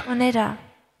Neda. und Neda.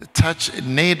 Touch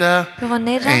Neda Berühre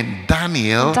Neda and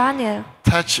Daniel. und Daniel.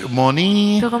 Touch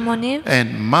Moni Berühre Moni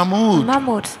and und Mahmoud.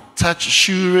 Mahmoud. Touch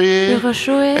Shure Berühre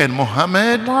Shui and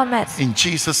Mohammed. und Mohammed. In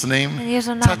Jesus' name. In Jesu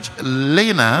Namen. Touch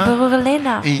Lena Berühre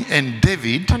Lena and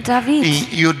David. und David.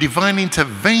 In your divine Dein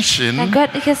intervention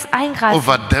göttliches Eingreifen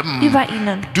over them. über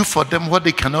ihnen. Do for them what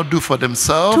they cannot do for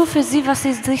themselves. Tu für sie, was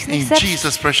sie sich In nicht selbst,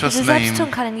 Jesus' precious sie selbst name.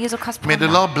 tun kann, in Jesu May kostbaren the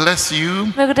Namen. Lord bless you.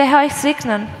 Möge der Herr euch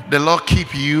segnen. The Lord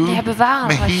keep you. Der Herr bewahre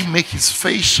May He euch. make His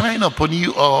face shine upon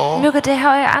you all. Möge der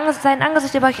Herr sein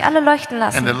Angesicht über euch alle leuchten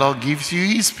And the lassen. Lord gives you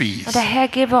His peace. Und der Herr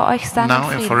gebe euch seinen Now and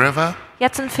Frieden. forever.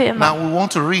 Jetzt und für Now immer. we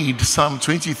want to read Psalm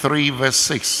 23 verse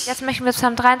 6 Jetzt möchten wir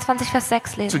Psalm 23, Vers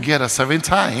 6 lesen. together 7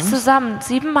 times. Zusammen,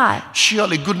 7-mal.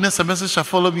 Surely goodness and mercy shall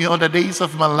follow me all the days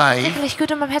of my life. Sicherlich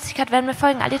Güte und Barmherzigkeit werden mir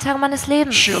folgen all die Tage meines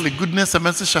Lebens. Surely goodness and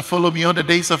mercy shall follow me all the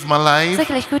days of my life.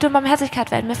 Sicherlich Güte und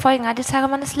Barmherzigkeit werden mir folgen all die Tage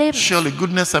meines Lebens. Surely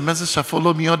goodness and mercy shall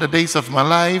follow me all the days of my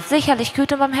life. Sicherlich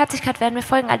Güte und Barmherzigkeit werden mir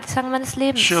folgen all die Tage meines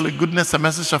Lebens. Surely goodness and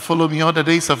mercy shall follow me all the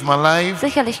days of my life.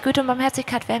 Sicherlich Güte und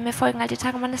Barmherzigkeit werden mir folgen all die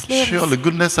Tage meines Surely Lebens.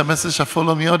 goodness and mercy shall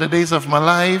follow me all the days of my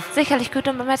life. Sicherlich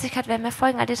Güte und Barmherzigkeit werden mir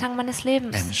folgen all die Tage meines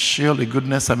Lebens. And surely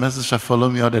goodness and mercy shall follow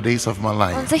me all the days of my Und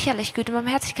life. sicherlich Güte und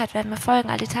Barmherzigkeit werden mir folgen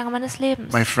all die Tage meines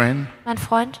Lebens. My friend, Mein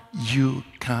Freund, you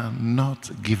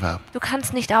cannot give up. du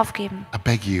kannst nicht aufgeben. I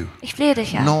beg you. Ich flehe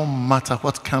dich an. No matter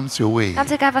what comes your way,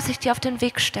 Ganz egal, was sich dir auf den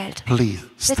Weg stellt. please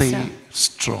stay Bitte.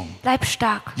 strong. Bleib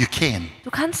stark. You can.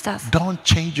 Du kannst das. Don't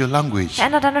change your language.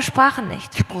 Verändere deine Sprache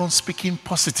nicht. Keep on speaking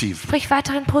positive. Sprich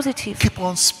weiterhin positiv. Keep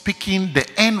on speaking the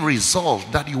end result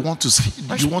that you want to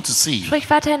see. Sprich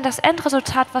weiterhin das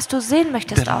Endresultat, was du sehen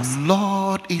möchtest, The aus.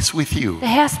 Lord is with you. Der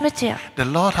Herr ist mit dir. The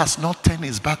Lord has not turned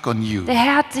his back on you. Der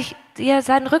Herr hat dir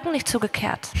seinen Rücken nicht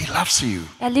zugekehrt. He loves you.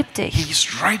 Er liebt dich. He is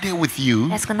right there with you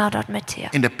Er ist genau dort mit dir.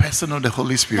 in the person of the Holy In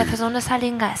der Spirit. Person des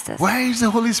Heiligen Geistes. Where is the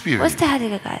Holy Wo Spirit? ist der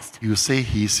Heilige Geist? You say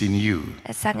he is in you.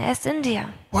 Jetzt sagen, er ist in dir.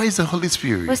 Where is the Holy Wo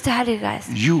Spirit? ist der Heilige Geist?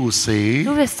 You will say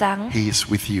Du wirst sagen, he is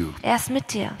with you. er ist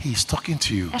mit dir. He is talking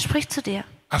to you. Er spricht zu dir,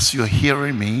 As you're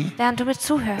hearing me, während du mit the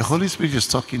zuhörst. Holy Spirit is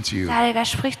talking to you. Der Heilige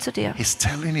Geist spricht zu dir. He's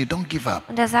telling you, don't give up.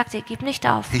 Und er sagt dir, gib nicht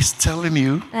auf. He's telling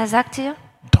you, Und er sagt dir,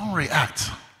 don't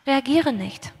react. reagiere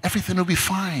nicht. Everything will be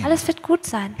fine. Alles wird gut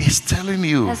sein. He's telling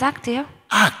you, Er sagt dir,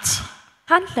 act.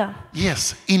 handle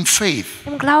Yes, in faith.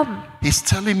 im Glauben. He's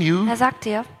telling you, Er sagt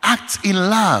dir, act in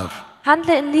love.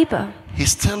 handle in Liebe.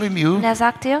 He's telling Und you, er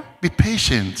sagt dir, be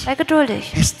patient. sei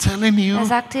geduldig. He's telling Er you,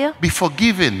 sagt dir, be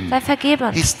forgiven. sei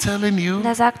vergeben. He's telling Und you,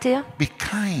 er sagt dir, be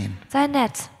kind. sei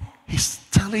nett. He's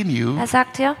telling you, Er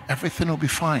sagt dir, everything will be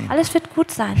fine. alles wird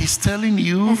gut sein. He's telling Er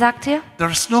you, sagt dir,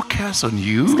 there is no curse on es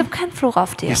you. gibt keinen Fluch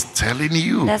auf dir. He's telling Und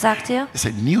you, er sagt dir, it's a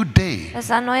new day es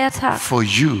ist ein neuer Tag for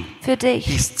you. für dich.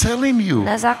 He's telling you, Und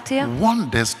er sagt dir,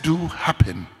 wonders do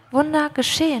happen. Wunder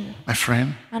geschehen. My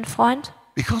friend, Mein Freund,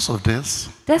 because of this,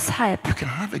 deshalb you can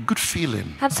have a good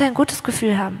feeling. kannst du ein gutes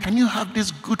Gefühl haben. Can you have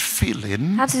this good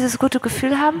feeling Kannst du dieses gute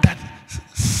Gefühl haben, that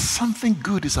something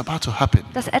good is about to happen?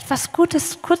 dass etwas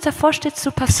Gutes kurz davor steht zu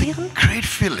It's a passieren? great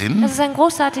feeling Das ist ein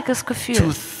großartiges to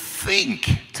Gefühl,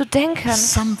 think zu denken,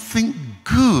 something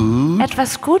good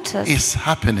etwas Gutes is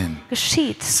happening.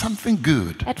 geschieht. Something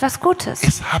good Etwas Gutes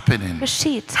is happening.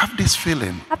 geschieht. Have this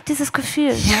feeling. Hab dieses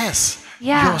Gefühl. Yes,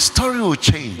 Ja. your story will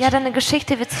change. Ja, deine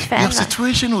Geschichte wird sich Your verändern.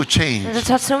 situation will Deine change.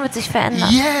 Situation wird sich verändern.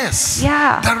 Yes,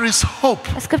 Ja. there is hope.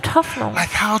 Es gibt Hoffnung. Like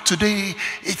how today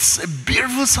it's a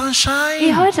beautiful Wie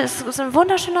sunshine. heute ist es ein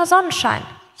wunderschöner Sonnenschein.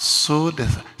 So the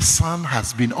sun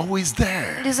has been always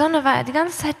there. Die Sonne war die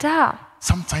ganze Zeit da.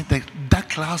 Sometimes the dark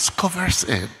clouds covers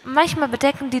it. Manchmal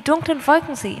bedecken die dunklen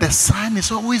Wolken sie. The sun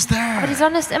is always Aber die there.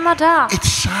 Sonne ist immer da. It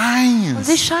Und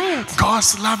sie shines. scheint.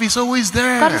 God's love is always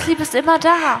there. Gottes Liebe ist immer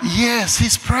da. Yes,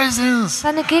 His presence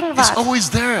Seine is Gegenwart always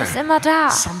there. ist immer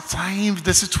da. Sometimes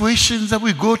the situations that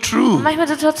we go Und through manchmal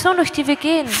Situationen, durch die wir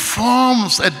gehen,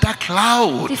 forms a dark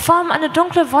cloud die formen eine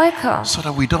dunkle Wolke, so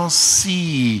that we don't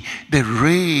see the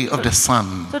ray of the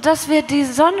sun. sodass wir die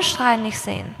Sonnenstrahlen nicht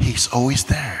sehen. He's always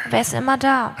there. Wer ist immer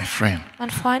da? My friend, Mein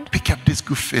Freund, pick up this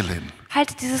good feeling.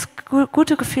 halte dieses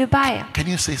gute Gefühl bei. Can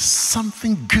you say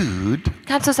something good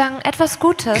Kannst du sagen, etwas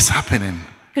Gutes is happening?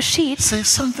 geschieht? Say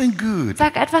something good.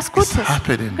 Sag, etwas It's Gutes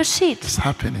happening. geschieht. It's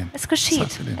happening. Es geschieht.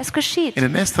 It's happening. Es geschieht. In the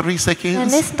next 3 In den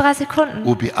seconds, nächsten 3 Sekunden,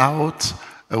 we'll be out.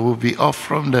 We'll be off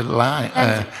from the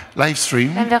live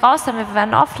stream, wenn wir raus sind, wir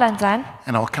werden offline sein.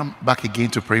 and I'll come back again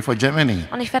to pray for Germany.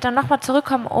 Und ich werde dann nochmal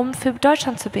zurückkommen, um für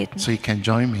Deutschland zu beten. So you can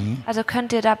join me, Also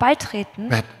könnt ihr da beitreten.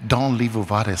 but don't leave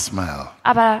without a smile.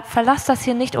 Aber verlass das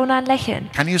hier nicht ohne ein Lächeln.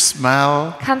 Can you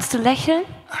smile? Kannst du lächeln?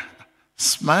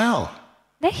 Smile.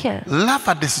 Lächeln. Laugh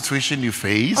at the situation you Und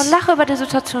face, lache über die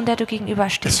Situation, der du the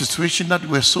gegenüberstehst. situation that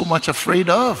we're so much afraid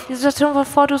of. Die Situation,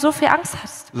 wovor du so viel Angst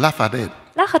hast. Laugh at it.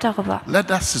 Lache darüber. Let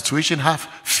that situation have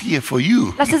fear for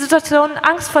you. Lass die Situation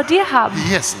Angst vor dir haben.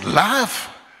 Yes, laugh.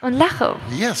 Und lache.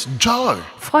 Yes, joy.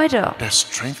 Freude. There's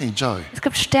strength in joy. Es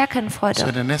gibt Stärke in So in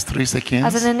Freude. the next 3 Also in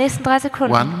seconds, den nächsten 3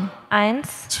 Sekunden. 1,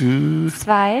 1, 2,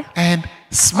 2 and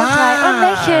und 3 und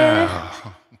lächel.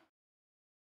 smile.